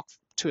talk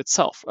to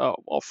itself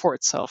or for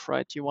itself,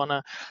 right? You want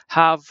to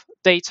have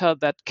data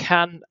that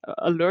can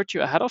alert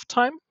you ahead of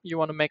time. You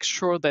want to make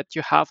sure that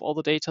you have all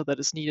the data that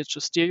is needed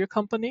to steer your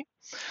company,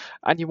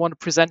 and you want to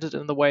present it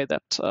in the way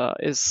that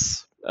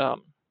is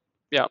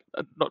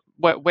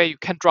where you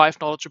can drive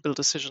knowledgeable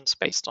decisions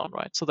based on,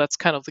 right? So that's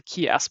kind of the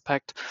key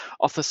aspect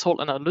of this whole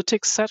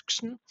analytics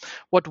section.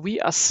 What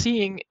we are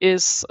seeing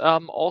is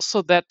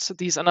also that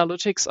these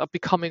analytics are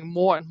becoming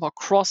more and more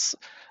cross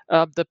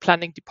the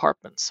planning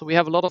departments. So we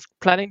have a lot of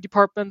planning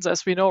departments,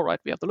 as we know, right?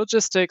 We have the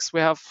logistics,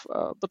 we have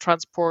the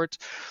transport,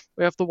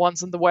 we have the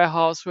ones in the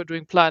warehouse who are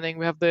doing planning,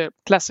 we have the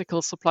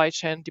classical supply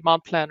chain,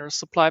 demand planners,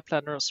 supply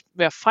planners,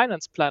 we have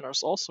finance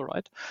planners also,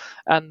 right?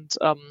 And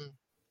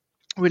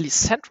really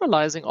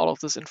centralizing all of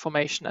this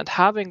information and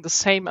having the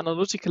same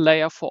analytical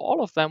layer for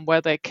all of them, where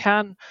they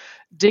can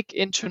dig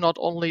into not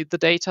only the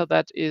data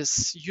that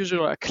is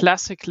usually or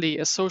classically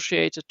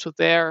associated to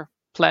their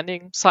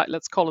planning side,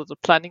 let's call it a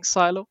planning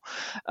silo,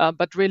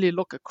 but really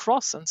look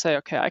across and say,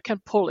 okay, I can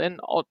pull in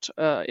out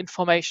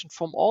information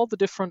from all the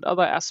different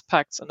other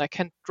aspects, and I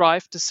can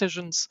drive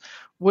decisions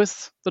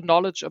with the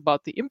knowledge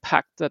about the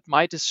impact that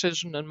my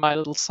decision in my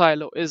little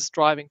silo is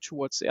driving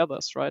towards the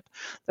others, right?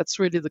 That's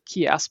really the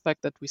key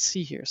aspect that we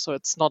see here. So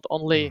it's not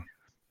only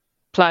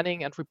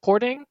planning and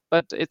reporting,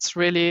 but it's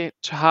really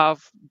to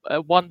have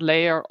one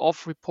layer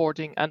of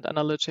reporting and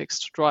analytics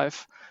to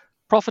drive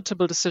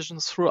profitable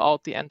decisions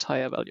throughout the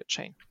entire value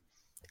chain.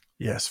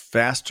 Yes,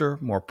 faster,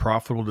 more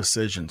profitable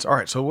decisions. All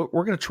right, so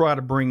we're going to try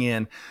to bring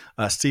in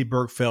Steve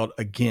Bergfeld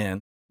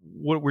again.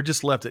 We're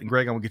just left it, and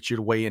Greg, I'm going to get you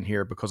to weigh in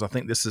here because I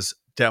think this is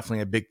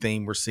definitely a big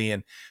theme we're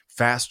seeing.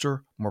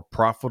 Faster, more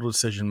profitable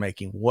decision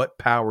making. What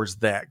powers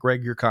that?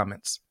 Greg, your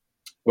comments.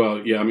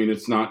 Well, yeah, I mean,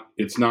 it's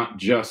not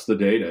just the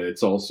data;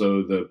 it's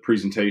also the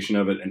presentation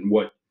of it and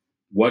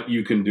what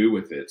you can do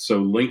with it. So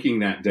linking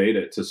that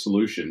data to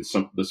solutions,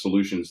 the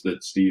solutions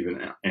that Steve and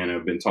Anna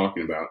have been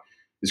talking about,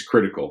 is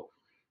critical,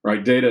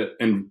 right? Data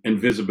and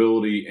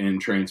visibility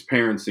and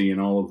transparency and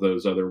all of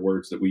those other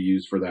words that we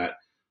use for that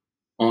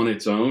on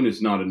its own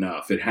is not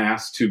enough. It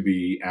has to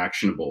be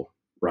actionable,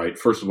 right?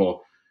 First of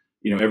all,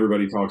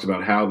 everybody talks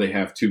about how they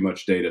have too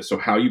much data. So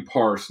how you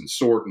parse and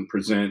sort and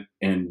present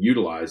and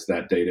utilize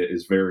that data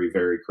is very,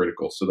 very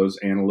critical. So those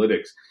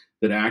analytics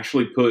that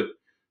actually put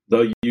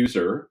the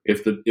user,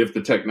 if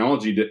the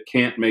technology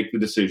can't make the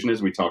decision,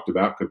 as we talked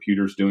about,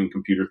 computers doing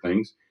computer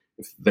things,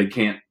 if they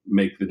can't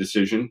make the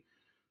decision,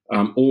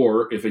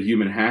 or if a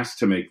human has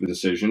to make the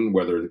decision,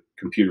 whether the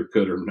computer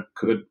could or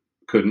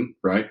couldn't,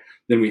 right?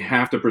 Then we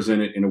have to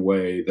present it in a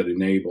way that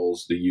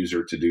enables the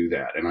user to do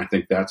that. And I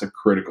think that's a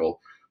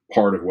critical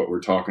part of what we're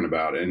talking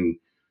about. And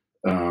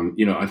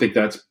I think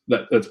that's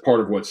part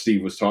of what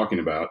Steve was talking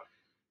about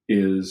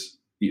is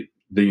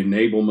the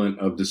enablement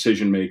of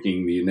decision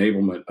making, the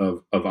enablement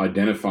of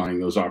identifying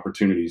those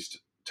opportunities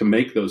to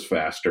make those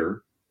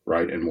faster,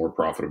 right, and more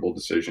profitable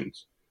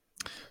decisions.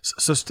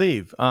 So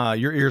Steve,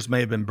 your ears may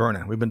have been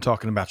burning. We've been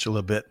talking about you a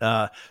little bit.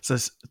 So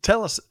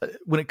tell us,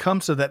 when it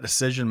comes to that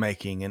decision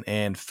making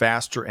and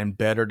faster and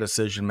better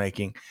decision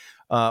making,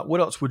 what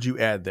else would you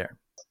add there?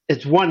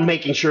 It's one,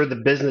 making sure the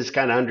business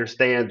kind of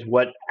understands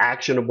what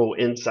actionable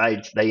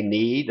insights they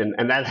need.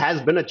 And that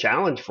has been a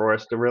challenge for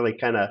us to really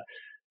kind of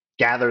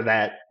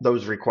gather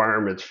those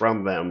requirements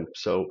from them.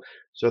 So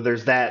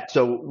there's that.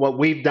 So what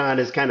we've done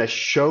is kind of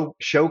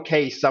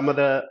showcase some of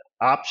the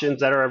options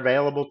that are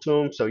available to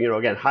them. So,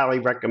 again, highly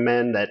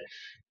recommend that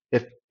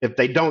if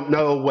they don't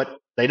know what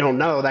they don't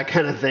know, that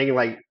kind of thing,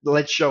 like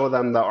let's show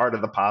them the art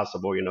of the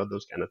possible,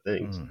 those kind of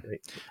things.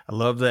 I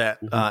love that.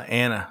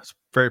 Anna, it's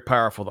very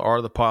powerful. The art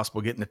of the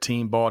possible, getting the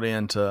team bought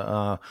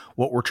into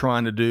what we're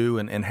trying to do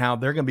and how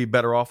they're going to be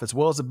better off, as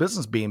well as the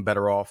business being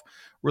better off.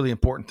 Really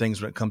important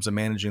things when it comes to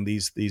managing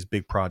these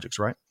big projects,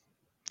 right?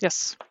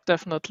 Yes,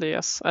 definitely.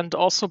 Yes. And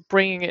also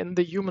bringing in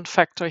the human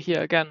factor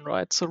here again,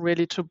 right? So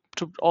really to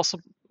also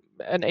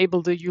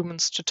enable the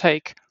humans to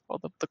take, or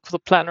the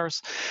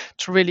planners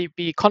to really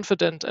be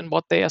confident in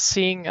what they are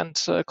seeing and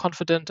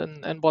confident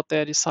in what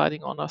they're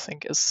deciding on, I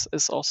think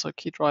is also a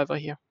key driver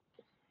here.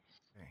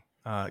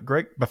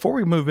 Greg, before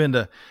we move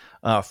into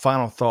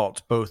final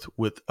thoughts, both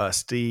with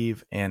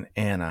Steve and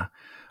Anna,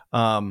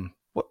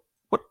 what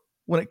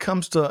when it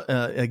comes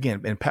to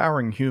again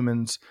empowering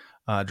humans,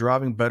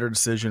 driving better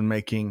decision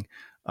making,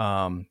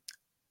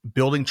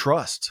 building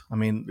trust. I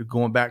mean,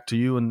 going back to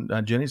you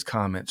and Jenny's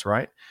comments,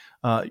 right?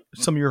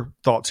 Some of your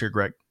thoughts here,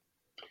 Greg.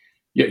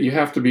 Yeah, you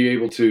have to be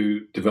able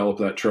to develop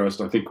that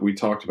trust. I think we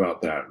talked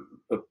about that.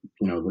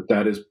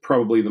 That is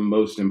probably the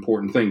most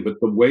important thing. But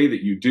the way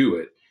that you do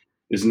it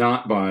is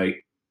not by,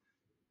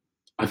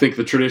 I think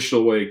the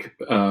traditional way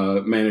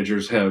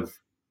managers have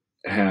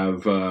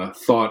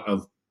thought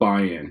of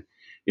buy-in.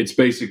 It's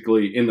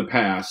basically in the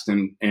past,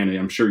 and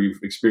I'm sure you've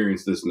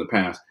experienced this in the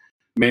past,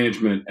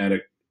 management at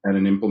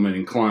an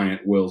implementing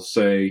client will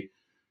say,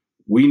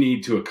 we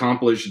need to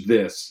accomplish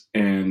this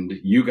and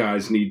you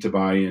guys need to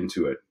buy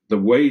into it. The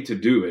way to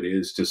do it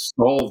is to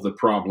solve the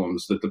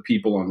problems that the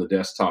people on the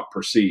desktop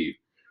perceive,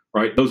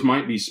 right? Those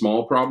might be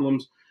small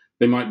problems.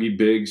 They might be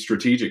big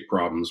strategic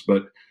problems,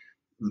 but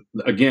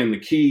again, the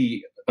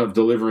key of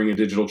delivering a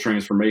digital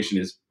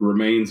transformation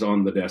remains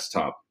on the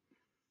desktop.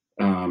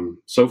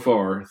 So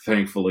far,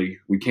 thankfully,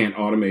 we can't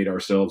automate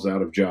ourselves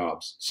out of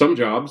jobs. Some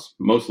jobs,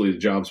 mostly the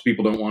jobs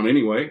people don't want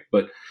anyway,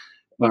 but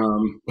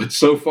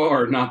so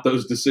far, not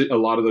a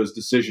lot of those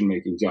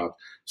decision-making jobs.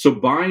 So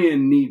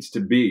buy-in needs to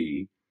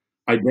be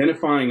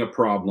identifying a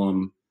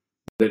problem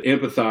that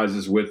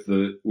empathizes with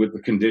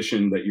the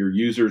condition that your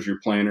users, your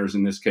planners,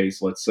 in this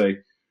case, let's say,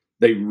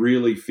 they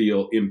really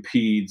feel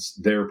impedes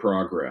their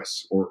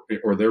progress or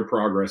their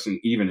progress, and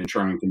even in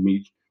trying to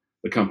meet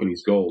the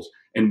company's goals.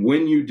 And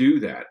when you do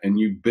that and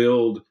you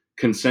build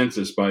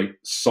consensus by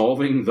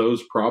solving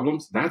those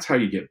problems, that's how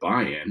you get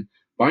buy-in.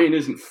 Buy-in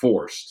isn't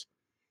forced,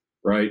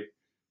 right?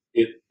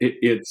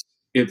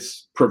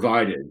 It's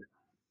provided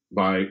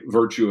by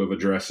virtue of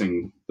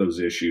addressing those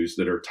issues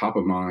that are top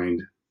of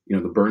mind, the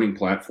burning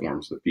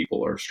platforms that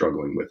people are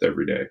struggling with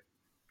every day.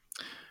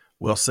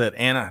 Well said.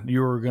 Anna,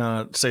 you were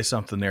going to say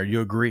something there. You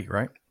agree,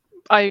 right?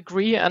 I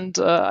agree, and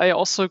I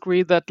also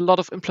agree that a lot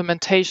of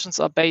implementations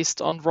are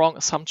based on wrong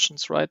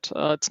assumptions, right?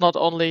 It's not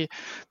only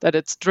that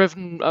it's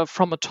driven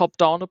from a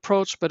top-down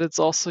approach, but it's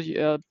also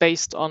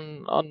based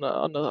on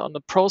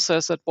a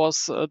process that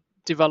was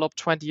developed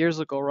 20 years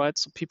ago, right?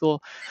 So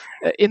people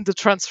in the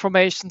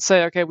transformation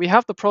say, okay, we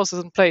have the process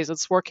in place,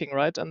 it's working,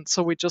 right? And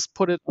so we just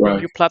put it on a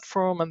new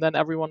platform, and then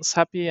everyone's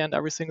happy and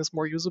everything is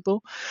more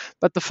usable.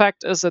 But the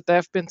fact is that there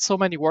have been so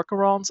many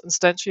workarounds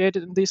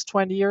instantiated in these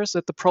 20 years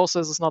that the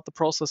process is not the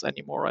process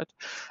anymore, right?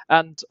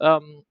 And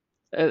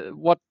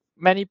what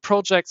many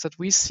projects that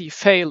we see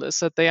fail is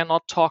that they are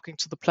not talking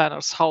to the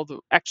planners how the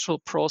actual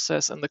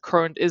process and the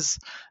current is,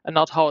 and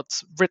not how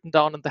it's written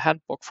down in the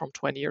handbook from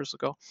 20 years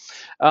ago.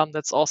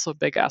 That's also a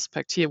big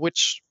aspect here,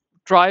 which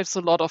drives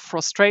a lot of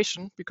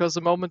frustration, because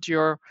the moment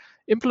you're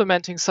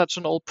implementing such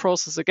an old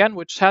process again,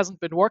 which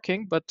hasn't been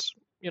working, but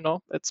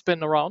it's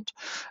been around,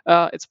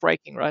 it's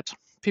breaking, right?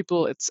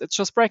 People, it's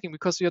just breaking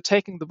because you're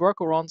taking the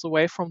workarounds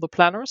away from the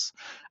planners,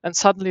 and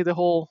suddenly the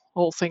whole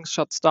thing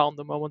shuts down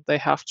the moment they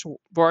have to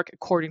work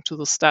according to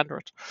the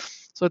standard.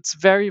 So it's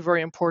very,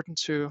 very important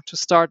to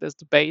start as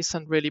the base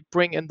and really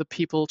bring in the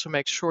people to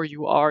make sure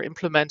you are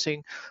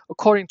implementing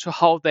according to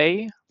how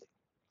they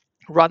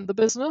run the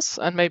business,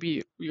 and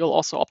maybe you'll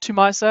also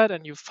optimize that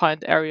and you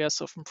find areas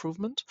of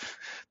improvement,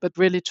 but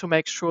really to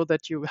make sure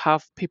that you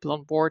have people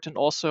on board, and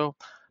also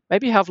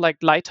maybe have like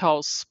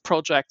lighthouse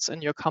projects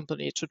in your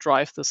company to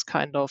drive this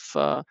kind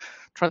of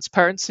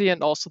transparency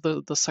and also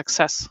the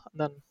success,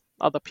 and then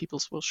other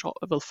people's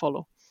will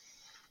follow.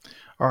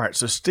 All right,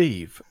 so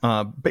Steve,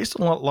 based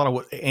on a lot of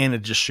what Anna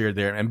just shared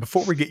there, and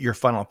before we get your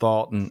final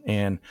thought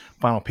and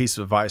final piece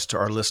of advice to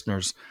our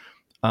listeners,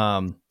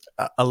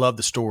 I love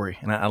the story,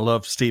 and I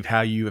love, Steve,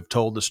 how you have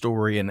told the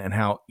story and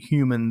how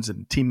humans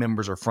and team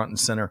members are front and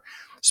center.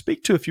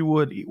 Speak to, if you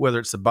would, whether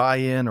it's the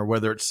buy-in or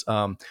whether it's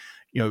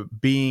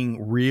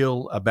being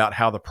real about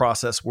how the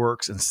process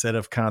works instead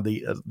of kind of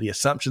the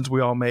assumptions we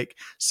all make.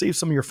 Steve,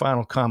 some of your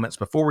final comments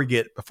before we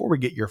get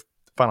your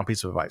final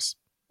piece of advice.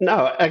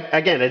 No,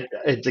 again,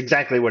 it's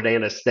exactly what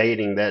Anna's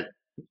stating, that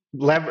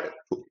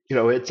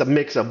it's a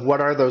mix of what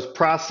are those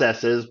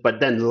processes, but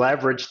then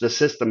leverage the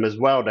system as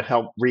well to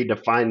help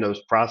redefine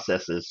those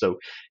processes. So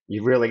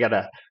you really got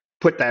to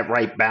put that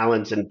right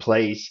balance in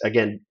place.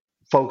 Again,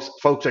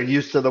 folks are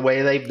used to the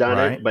way they've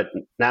done it, but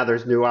now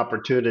there's new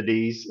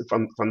opportunities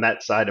from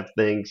that side of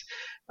things.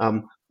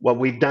 What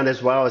we've done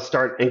as well is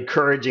start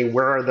encouraging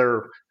where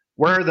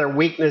are their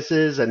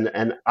weaknesses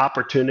and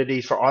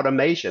opportunities for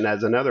automation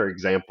as another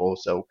example.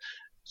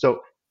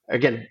 So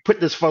again, put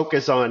this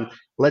focus on,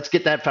 let's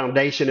get that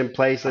foundation in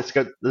place. Let's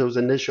get those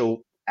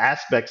initial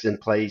aspects in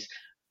place,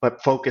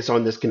 but focus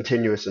on this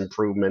continuous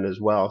improvement as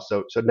well.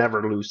 So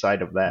never lose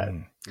sight of that.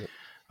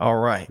 All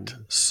right.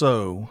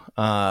 So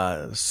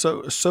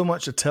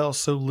much to tell,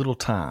 so little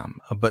time.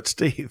 But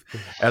Steve,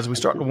 as we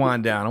start to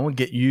wind down, I want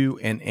to get you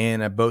and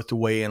Anna both to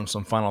weigh in on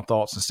some final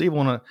thoughts. And Steve,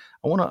 I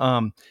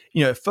want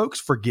to, if folks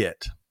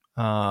forget,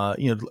 of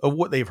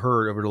what they've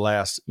heard over the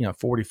last,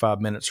 45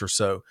 minutes or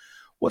so,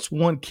 what's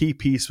one key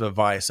piece of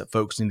advice that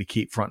folks need to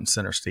keep front and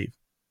center, Steve?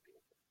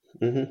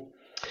 Mm-hmm.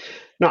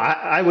 No,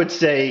 I would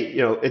say,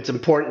 it's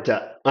important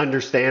to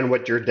understand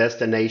what your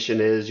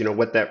destination is,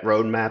 what that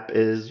roadmap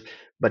is,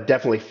 but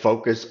definitely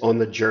focus on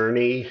the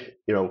journey,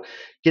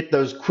 get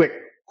those quick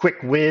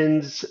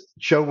wins,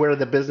 show where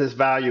the business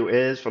value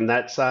is from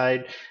that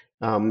side.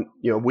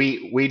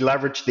 We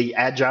leverage the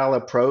agile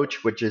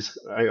approach, which is,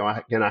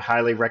 again, I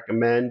highly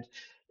recommend.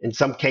 In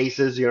some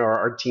cases,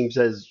 our team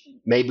says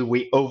maybe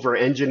we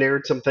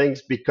over-engineered some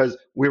things because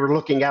we were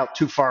looking out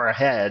too far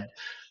ahead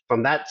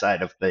from that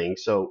side of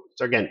things. So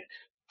again,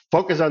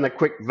 focus on the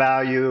quick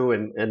value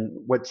and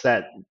what's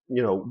that,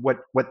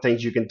 what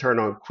things you can turn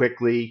on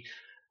quickly.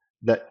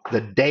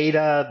 The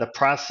data, the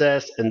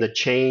process, and the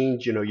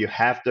change, you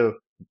have to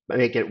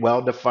make it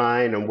well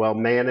defined and well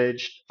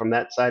managed from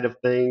that side of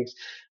things.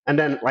 And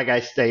then, like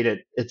I stated,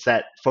 it's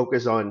that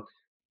focus on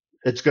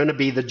it's going to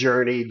be the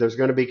journey. There's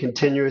going to be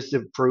continuous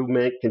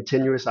improvement,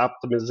 continuous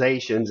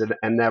optimizations,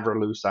 and never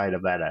lose sight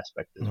of that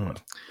aspect as well.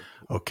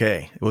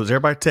 Okay. Well, is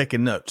everybody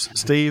taking notes?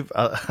 Steve,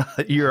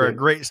 you're a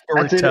great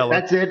storyteller.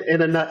 That's it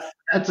in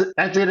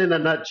a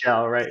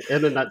nutshell, right?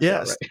 In a nutshell,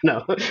 Yes. right?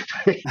 No.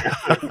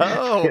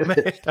 Oh,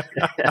 man.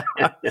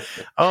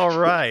 All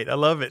right. I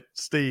love it,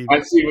 Steve.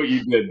 I see what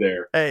you did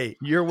there. Hey,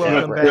 you're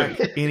welcome back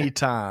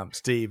anytime,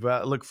 Steve.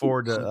 I look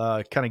forward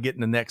to kind of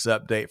getting the next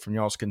update from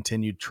y'all's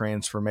continued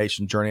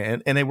transformation journey.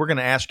 And then we're going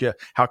to ask you,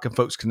 how can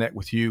folks connect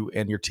with you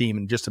and your team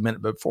in just a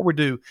minute. But before we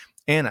do,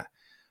 Anna,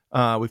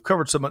 we've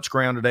covered so much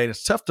ground today, and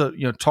it's tough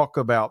to talk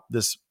about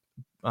this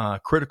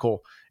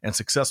critical and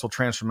successful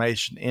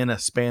transformation in a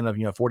span of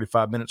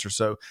 45 minutes or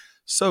so.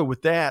 So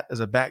with that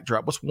as a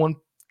backdrop, what's one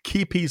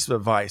key piece of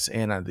advice,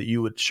 Anna, that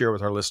you would share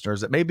with our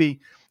listeners that may be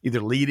either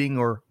leading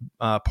or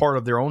part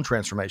of their own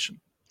transformation?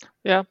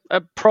 Yeah,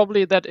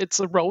 probably that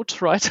it's a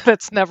road, right?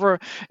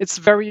 It's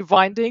very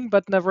winding,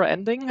 but never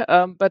ending.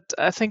 But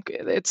I think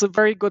it's a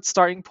very good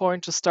starting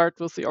point to start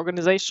with the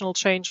organizational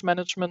change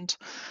management,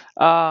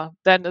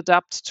 then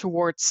adapt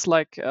towards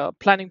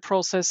planning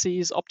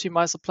processes,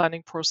 optimize the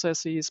planning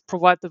processes,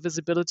 provide the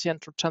visibility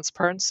and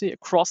transparency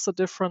across the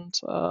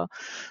different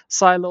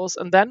silos,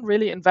 and then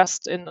really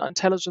invest in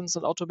intelligence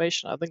and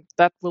automation. I think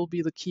that will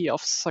be the key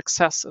of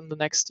success in the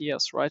next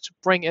years, right? To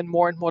bring in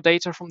more and more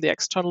data from the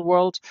external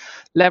world,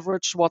 leverage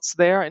what's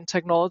there in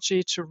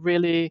technology to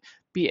really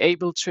be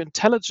able to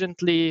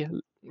intelligently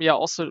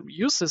also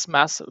use this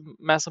mass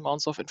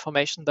amounts of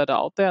information that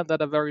are out there and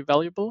that are very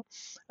valuable,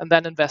 and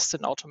then invest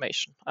in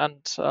automation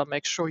and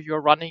make sure you're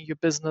running your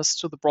business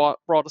to the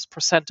broadest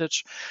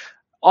percentage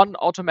on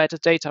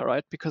automated data,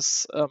 right?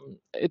 Because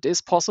it is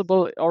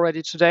possible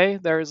already today.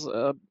 There is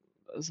a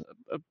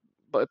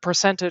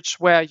percentage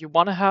where you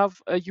want to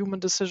have a human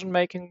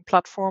decision-making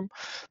platform,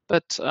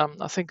 but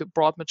I think a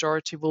broad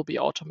majority will be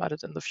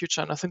automated in the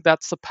future. And I think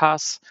that's the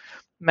path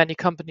many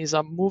companies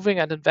are moving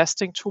and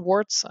investing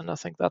towards. And I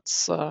think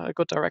that's a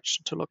good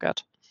direction to look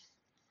at.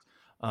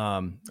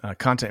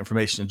 Content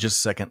information in just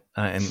a second,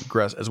 and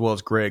as well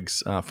as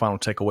Greg's final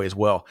takeaway as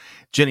well.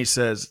 Jenny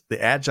says the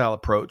agile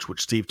approach,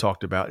 which Steve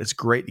talked about, is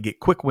great to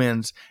get quick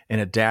wins and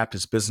adapt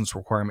as business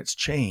requirements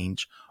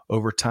change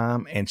over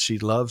time. And she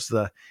loves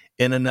the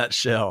in a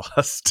nutshell,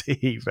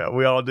 Steve.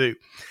 We all do.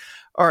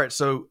 All right.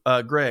 So,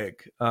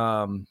 Greg,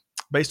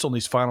 based on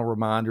these final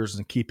reminders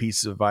and key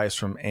pieces of advice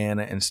from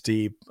Anna and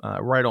Steve,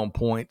 right on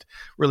point,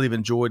 really have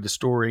enjoyed the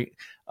story.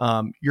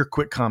 Your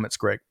quick comments,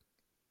 Greg.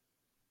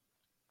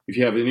 If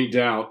you have any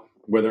doubt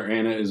whether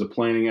Anna is a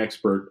planning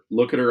expert,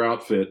 look at her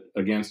outfit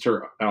against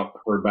her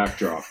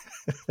backdrop.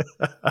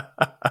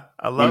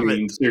 I love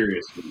it.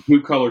 Seriously,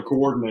 who color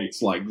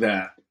coordinates like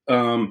that?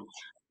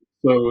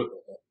 So,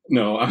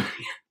 no,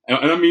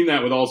 and I mean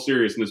that with all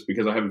seriousness,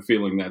 because I have a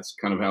feeling that's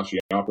kind of how she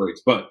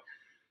operates. But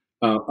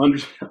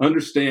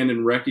understand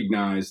and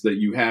recognize that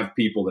you have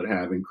people that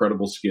have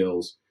incredible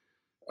skills,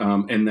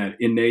 and that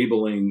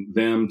enabling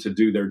them to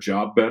do their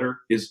job better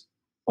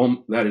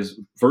that is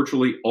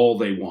virtually all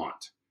they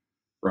want,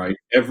 right?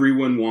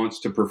 Everyone wants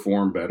to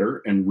perform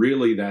better, and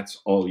really that's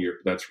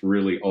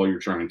really all you're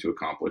trying to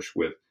accomplish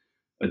with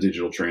a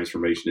digital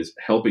transformation, is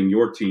helping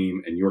your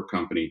team and your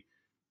company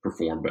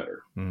perform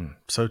better.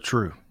 So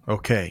true.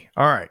 Okay.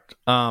 All right.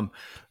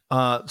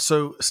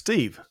 So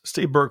Steve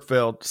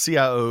Bergfeld,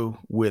 CIO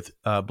with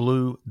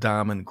Blue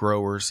Diamond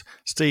Growers.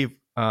 Steve,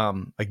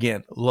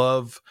 again,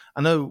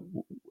 I know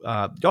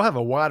y'all have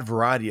a wide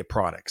variety of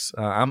products.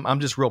 I'm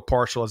just real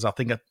partial, as I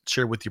think I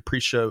shared with you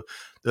pre-show,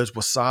 those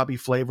wasabi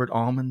flavored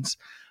almonds.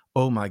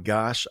 Oh my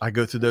gosh, I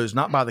go through those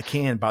not by the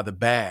can, by the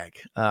bag.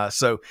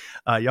 So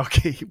y'all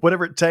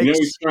whatever it takes.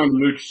 He's trying to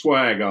mooch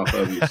swag off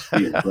of you,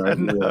 Steve, right?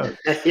 No.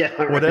 Yeah,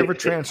 right. Whatever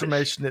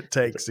transformation it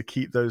takes to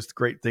keep those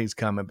great things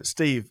coming. But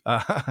Steve,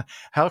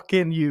 how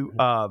can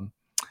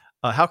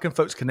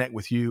folks connect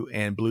with you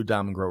and Blue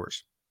Diamond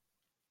Growers?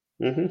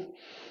 Mm-hmm.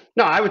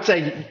 No, I would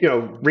say,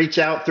 reach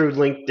out through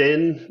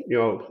LinkedIn.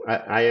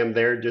 I am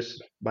there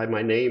just by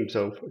my name.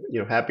 So,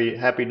 happy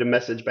to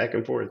message back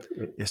and forth.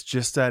 It's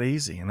just that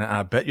easy. And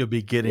I bet you'll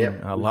be getting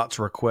lots of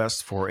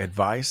requests for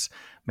advice,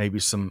 maybe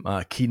some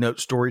keynote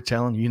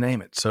storytelling, you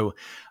name it. So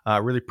I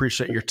really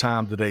appreciate your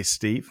time today,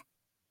 Steve.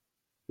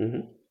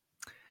 Mm-hmm.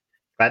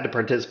 Glad to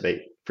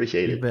participate.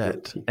 Appreciate it. You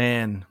bet.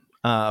 And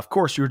of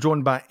course, you were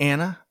joined by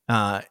Anna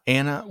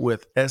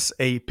with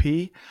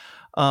SAP.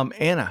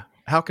 Anna,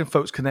 how can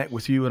folks connect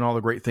with you and all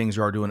the great things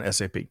you are doing at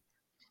SAP?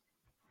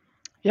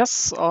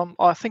 Yes,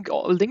 I think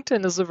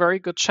LinkedIn is a very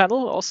good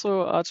channel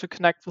also to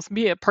connect with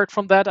me. Apart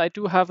from that, I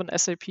do have an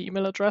SAP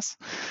email address,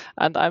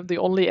 and I'm the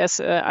only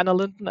Anna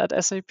Linden at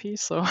SAP,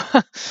 so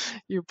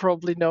you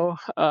probably know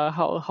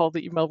how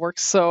the email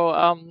works. So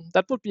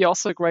that would be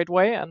also a great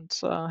way, and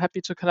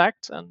happy to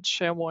connect and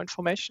share more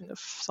information if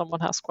someone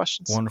has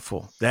questions.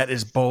 Wonderful. That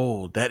is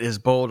bold.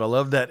 I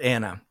love that,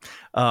 Anna.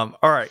 All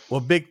right.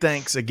 Well, big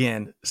thanks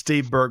again,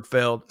 Steve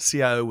Bergfeld,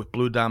 CIO with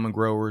Blue Diamond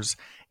Growers,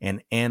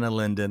 and Anna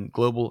Linden,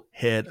 Global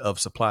Head of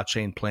Supply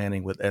Chain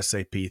Planning with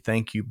SAP.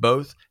 Thank you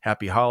both.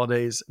 Happy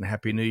holidays and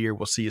Happy New Year.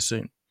 We'll see you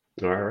soon.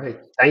 All right.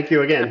 Thank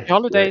you again. Happy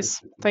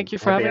holidays. Thank you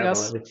for Happy having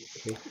us.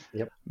 holidays.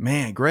 Yep.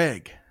 Man,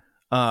 Greg,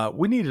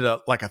 we needed a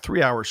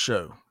 3-hour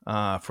show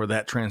for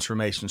that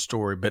transformation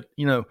story. But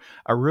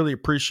I really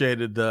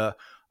appreciated the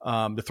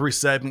 3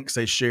 segments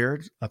they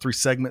shared,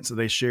 that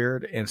they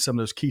shared, and some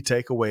of those key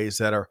takeaways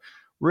that are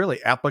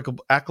really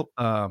applicable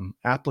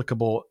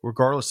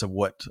regardless of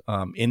what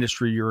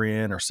industry you're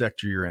in or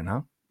sector you're in,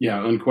 huh?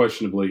 Yeah,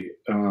 unquestionably.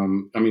 There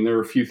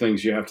are a few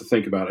things you have to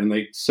think about, and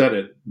they said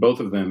it. Both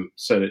of them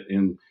said it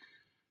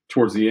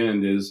towards the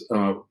end. Is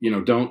don't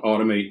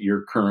automate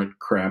your current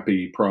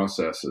crappy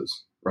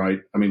processes. Right.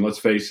 Let's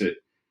face it.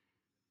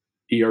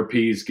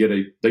 ERPs get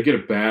a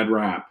bad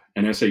rap,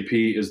 and SAP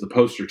is the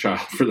poster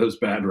child for those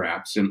bad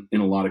raps in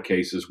a lot of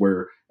cases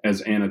where,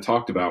 as Anna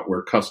talked about,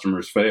 where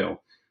customers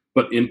fail.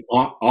 But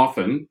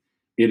often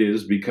it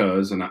is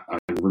because, and I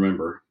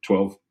remember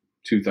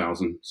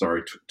 2,000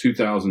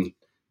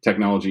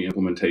 technology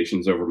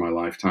implementations over my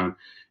lifetime.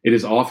 It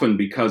is often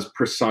because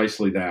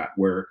precisely that,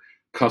 where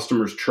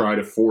customers try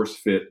to force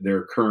fit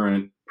their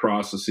current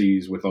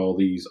processes with all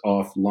these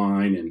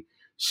offline and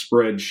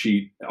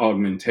spreadsheet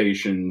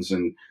augmentations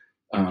and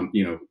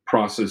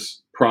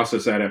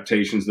process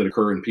adaptations that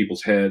occur in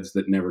people's heads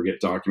that never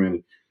get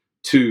documented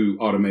to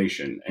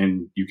automation,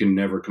 and you can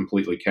never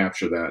completely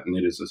capture that. And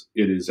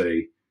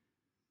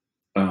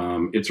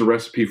it's a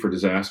recipe for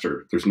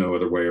disaster. There's no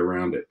other way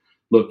around it.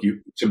 Look,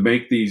 to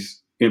make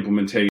these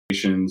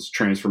implementations,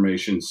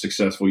 transformations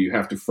successful, you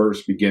have to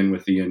first begin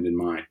with the end in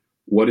mind.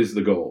 What is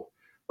the goal,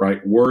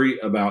 right? Worry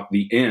about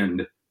the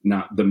end,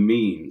 not the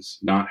means,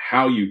 not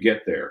how you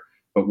get there,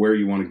 but where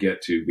you want to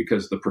get to,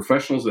 because the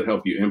professionals that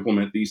help you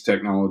implement these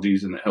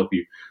technologies and that help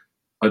you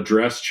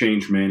address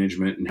change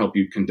management and help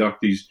you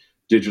conduct these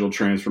digital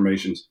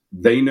transformations,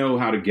 they know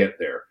how to get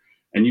there.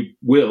 And you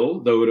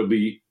will, though it'll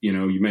be,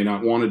 you may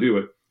not want to do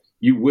it,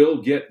 you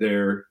will get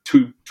there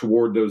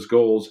toward those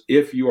goals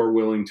if you are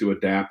willing to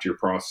adapt your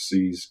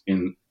processes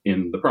in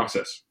the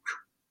process.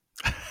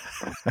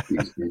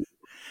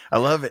 I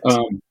love it.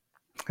 And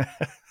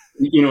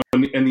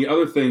the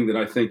other thing that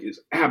I think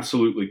is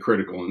absolutely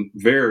critical and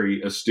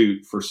very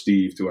astute for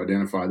Steve to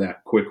identify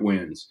that quick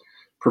wins,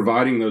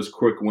 providing those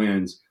quick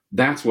wins,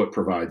 that's what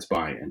provides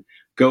buy-in.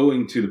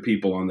 Going to the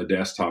people on the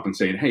desktop and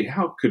saying, hey,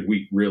 how could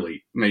we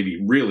really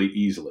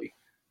easily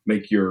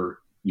make your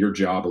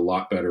job a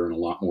lot better and a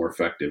lot more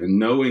effective? And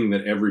knowing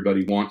that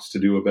everybody wants to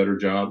do a better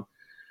job,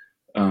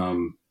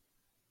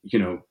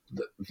 you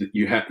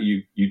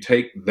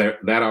take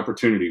that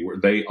opportunity where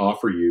they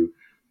offer you,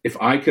 if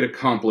I could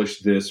accomplish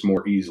this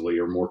more easily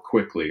or more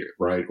quickly,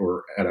 right,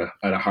 or at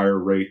a higher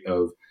rate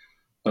of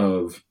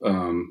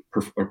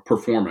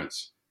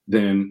performance,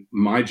 then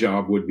my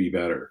job would be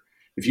better.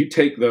 If you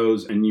take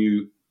those and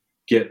you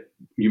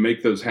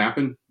make those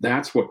happen,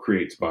 that's what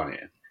creates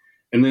buy-in.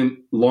 And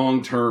then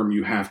long term,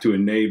 you have to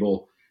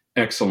enable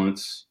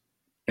excellence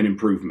and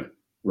improvement,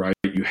 right?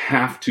 You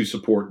have to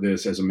support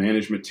this as a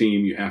management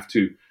team. You have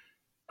to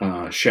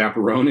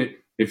chaperone it,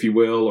 if you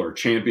will, or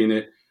champion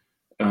it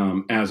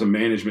as a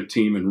management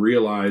team, and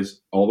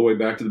realize all the way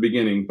back to the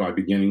beginning, by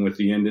beginning with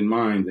the end in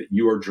mind, that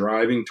you are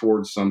driving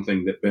towards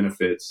something that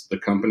benefits the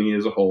company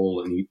as a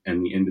whole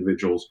and the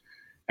individuals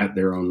at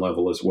their own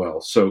level as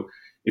well. So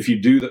if you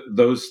do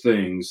those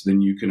things,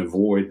 then you can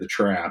avoid the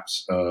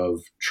traps of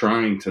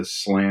trying to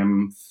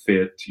slam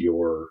fit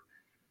your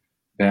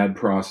bad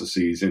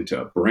processes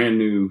into a brand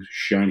new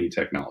shiny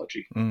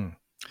technology.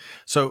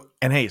 So,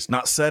 and hey, it's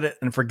not set it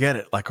and forget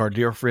it, like our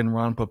dear friend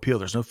Ron Popeil.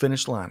 There's no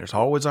finish line. There's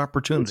always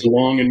opportunity. It's a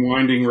long and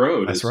winding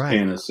road, That's as right.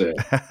 Anna said.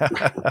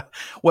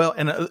 Well,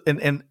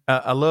 and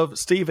I love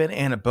Steve and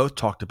Anna both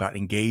talked about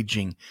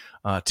engaging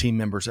team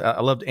members. I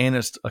loved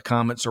Anna's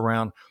comments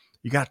around,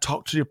 you got to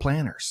talk to your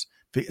planners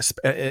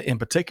in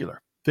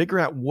particular. Figure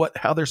out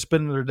how they're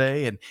spending their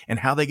day and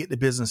how they get the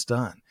business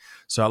done.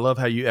 So I love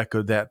how you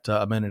echoed that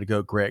a minute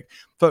ago, Greg.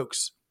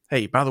 Folks,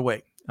 hey, by the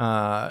way,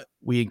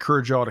 we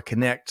encourage y'all to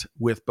connect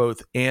with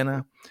both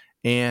Anna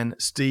and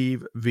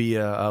Steve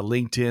via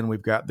LinkedIn.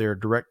 We've got their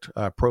direct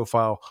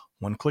profile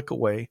one click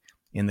away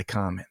in the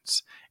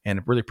comments. And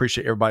I really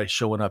appreciate everybody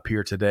showing up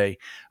here today.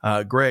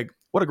 Greg,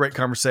 what a great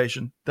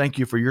conversation. Thank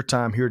you for your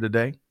time here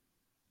today.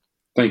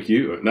 Thank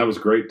you. And that was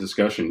a great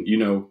discussion.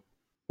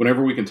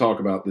 Whenever we can talk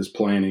about this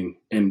planning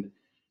and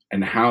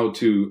how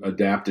to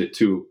adapt it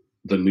to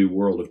the new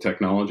world of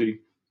technology,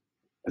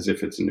 as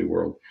if it's a new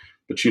world,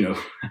 but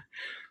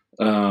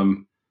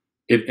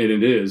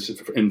it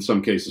is in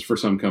some cases for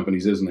some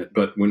companies, isn't it?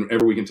 But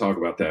whenever we can talk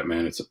about that,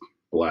 man, it's a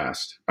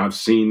blast. I've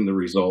seen the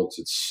results.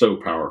 It's so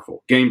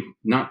powerful.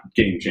 Not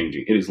game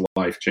changing. It is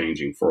life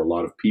changing for a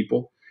lot of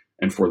people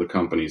and for the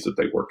companies that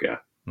they work at.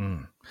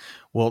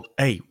 Well,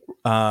 hey,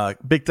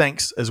 big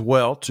thanks as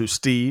well to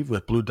Steve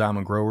with Blue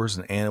Diamond Growers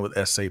and Anna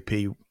with SAP.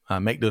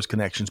 Make those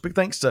connections. Big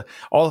thanks to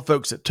all the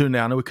folks that tuned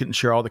in. I know we couldn't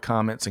share all the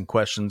comments and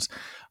questions.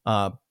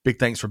 Big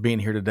thanks for being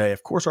here today.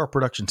 Of course, our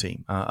production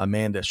team,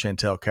 Amanda,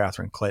 Chantel,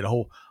 Catherine, Clay,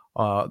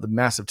 the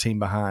massive team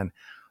behind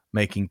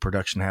making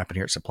production happen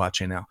here at Supply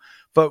Chain Now.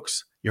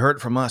 Folks, you heard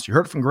it from us. You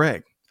heard it from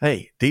Greg.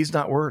 Hey, these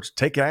not words.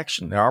 Take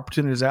action. There are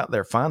opportunities out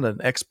there. Find an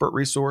expert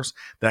resource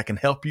that can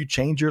help you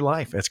change your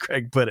life, as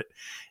Craig put it.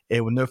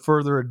 And with no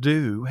further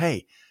ado,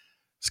 hey,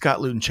 Scott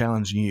Luton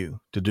challenging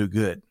you to do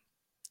good,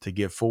 to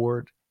give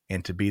forward,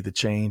 and to be the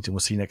change. And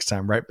we'll see you next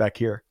time right back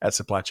here at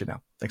Supply Chain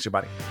Now. Thanks,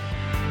 everybody.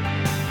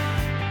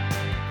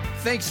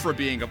 Thanks for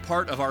being a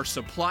part of our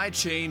Supply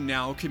Chain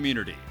Now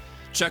community.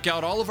 Check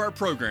out all of our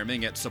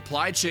programming at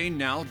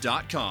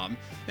supplychainnow.com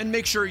and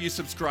make sure you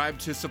subscribe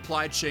to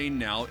Supply Chain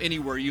Now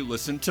anywhere you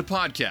listen to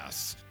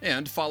podcasts.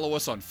 And follow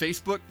us on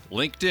Facebook,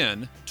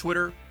 LinkedIn,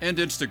 Twitter, and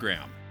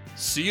Instagram.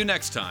 See you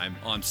next time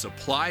on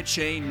Supply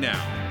Chain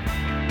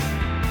Now.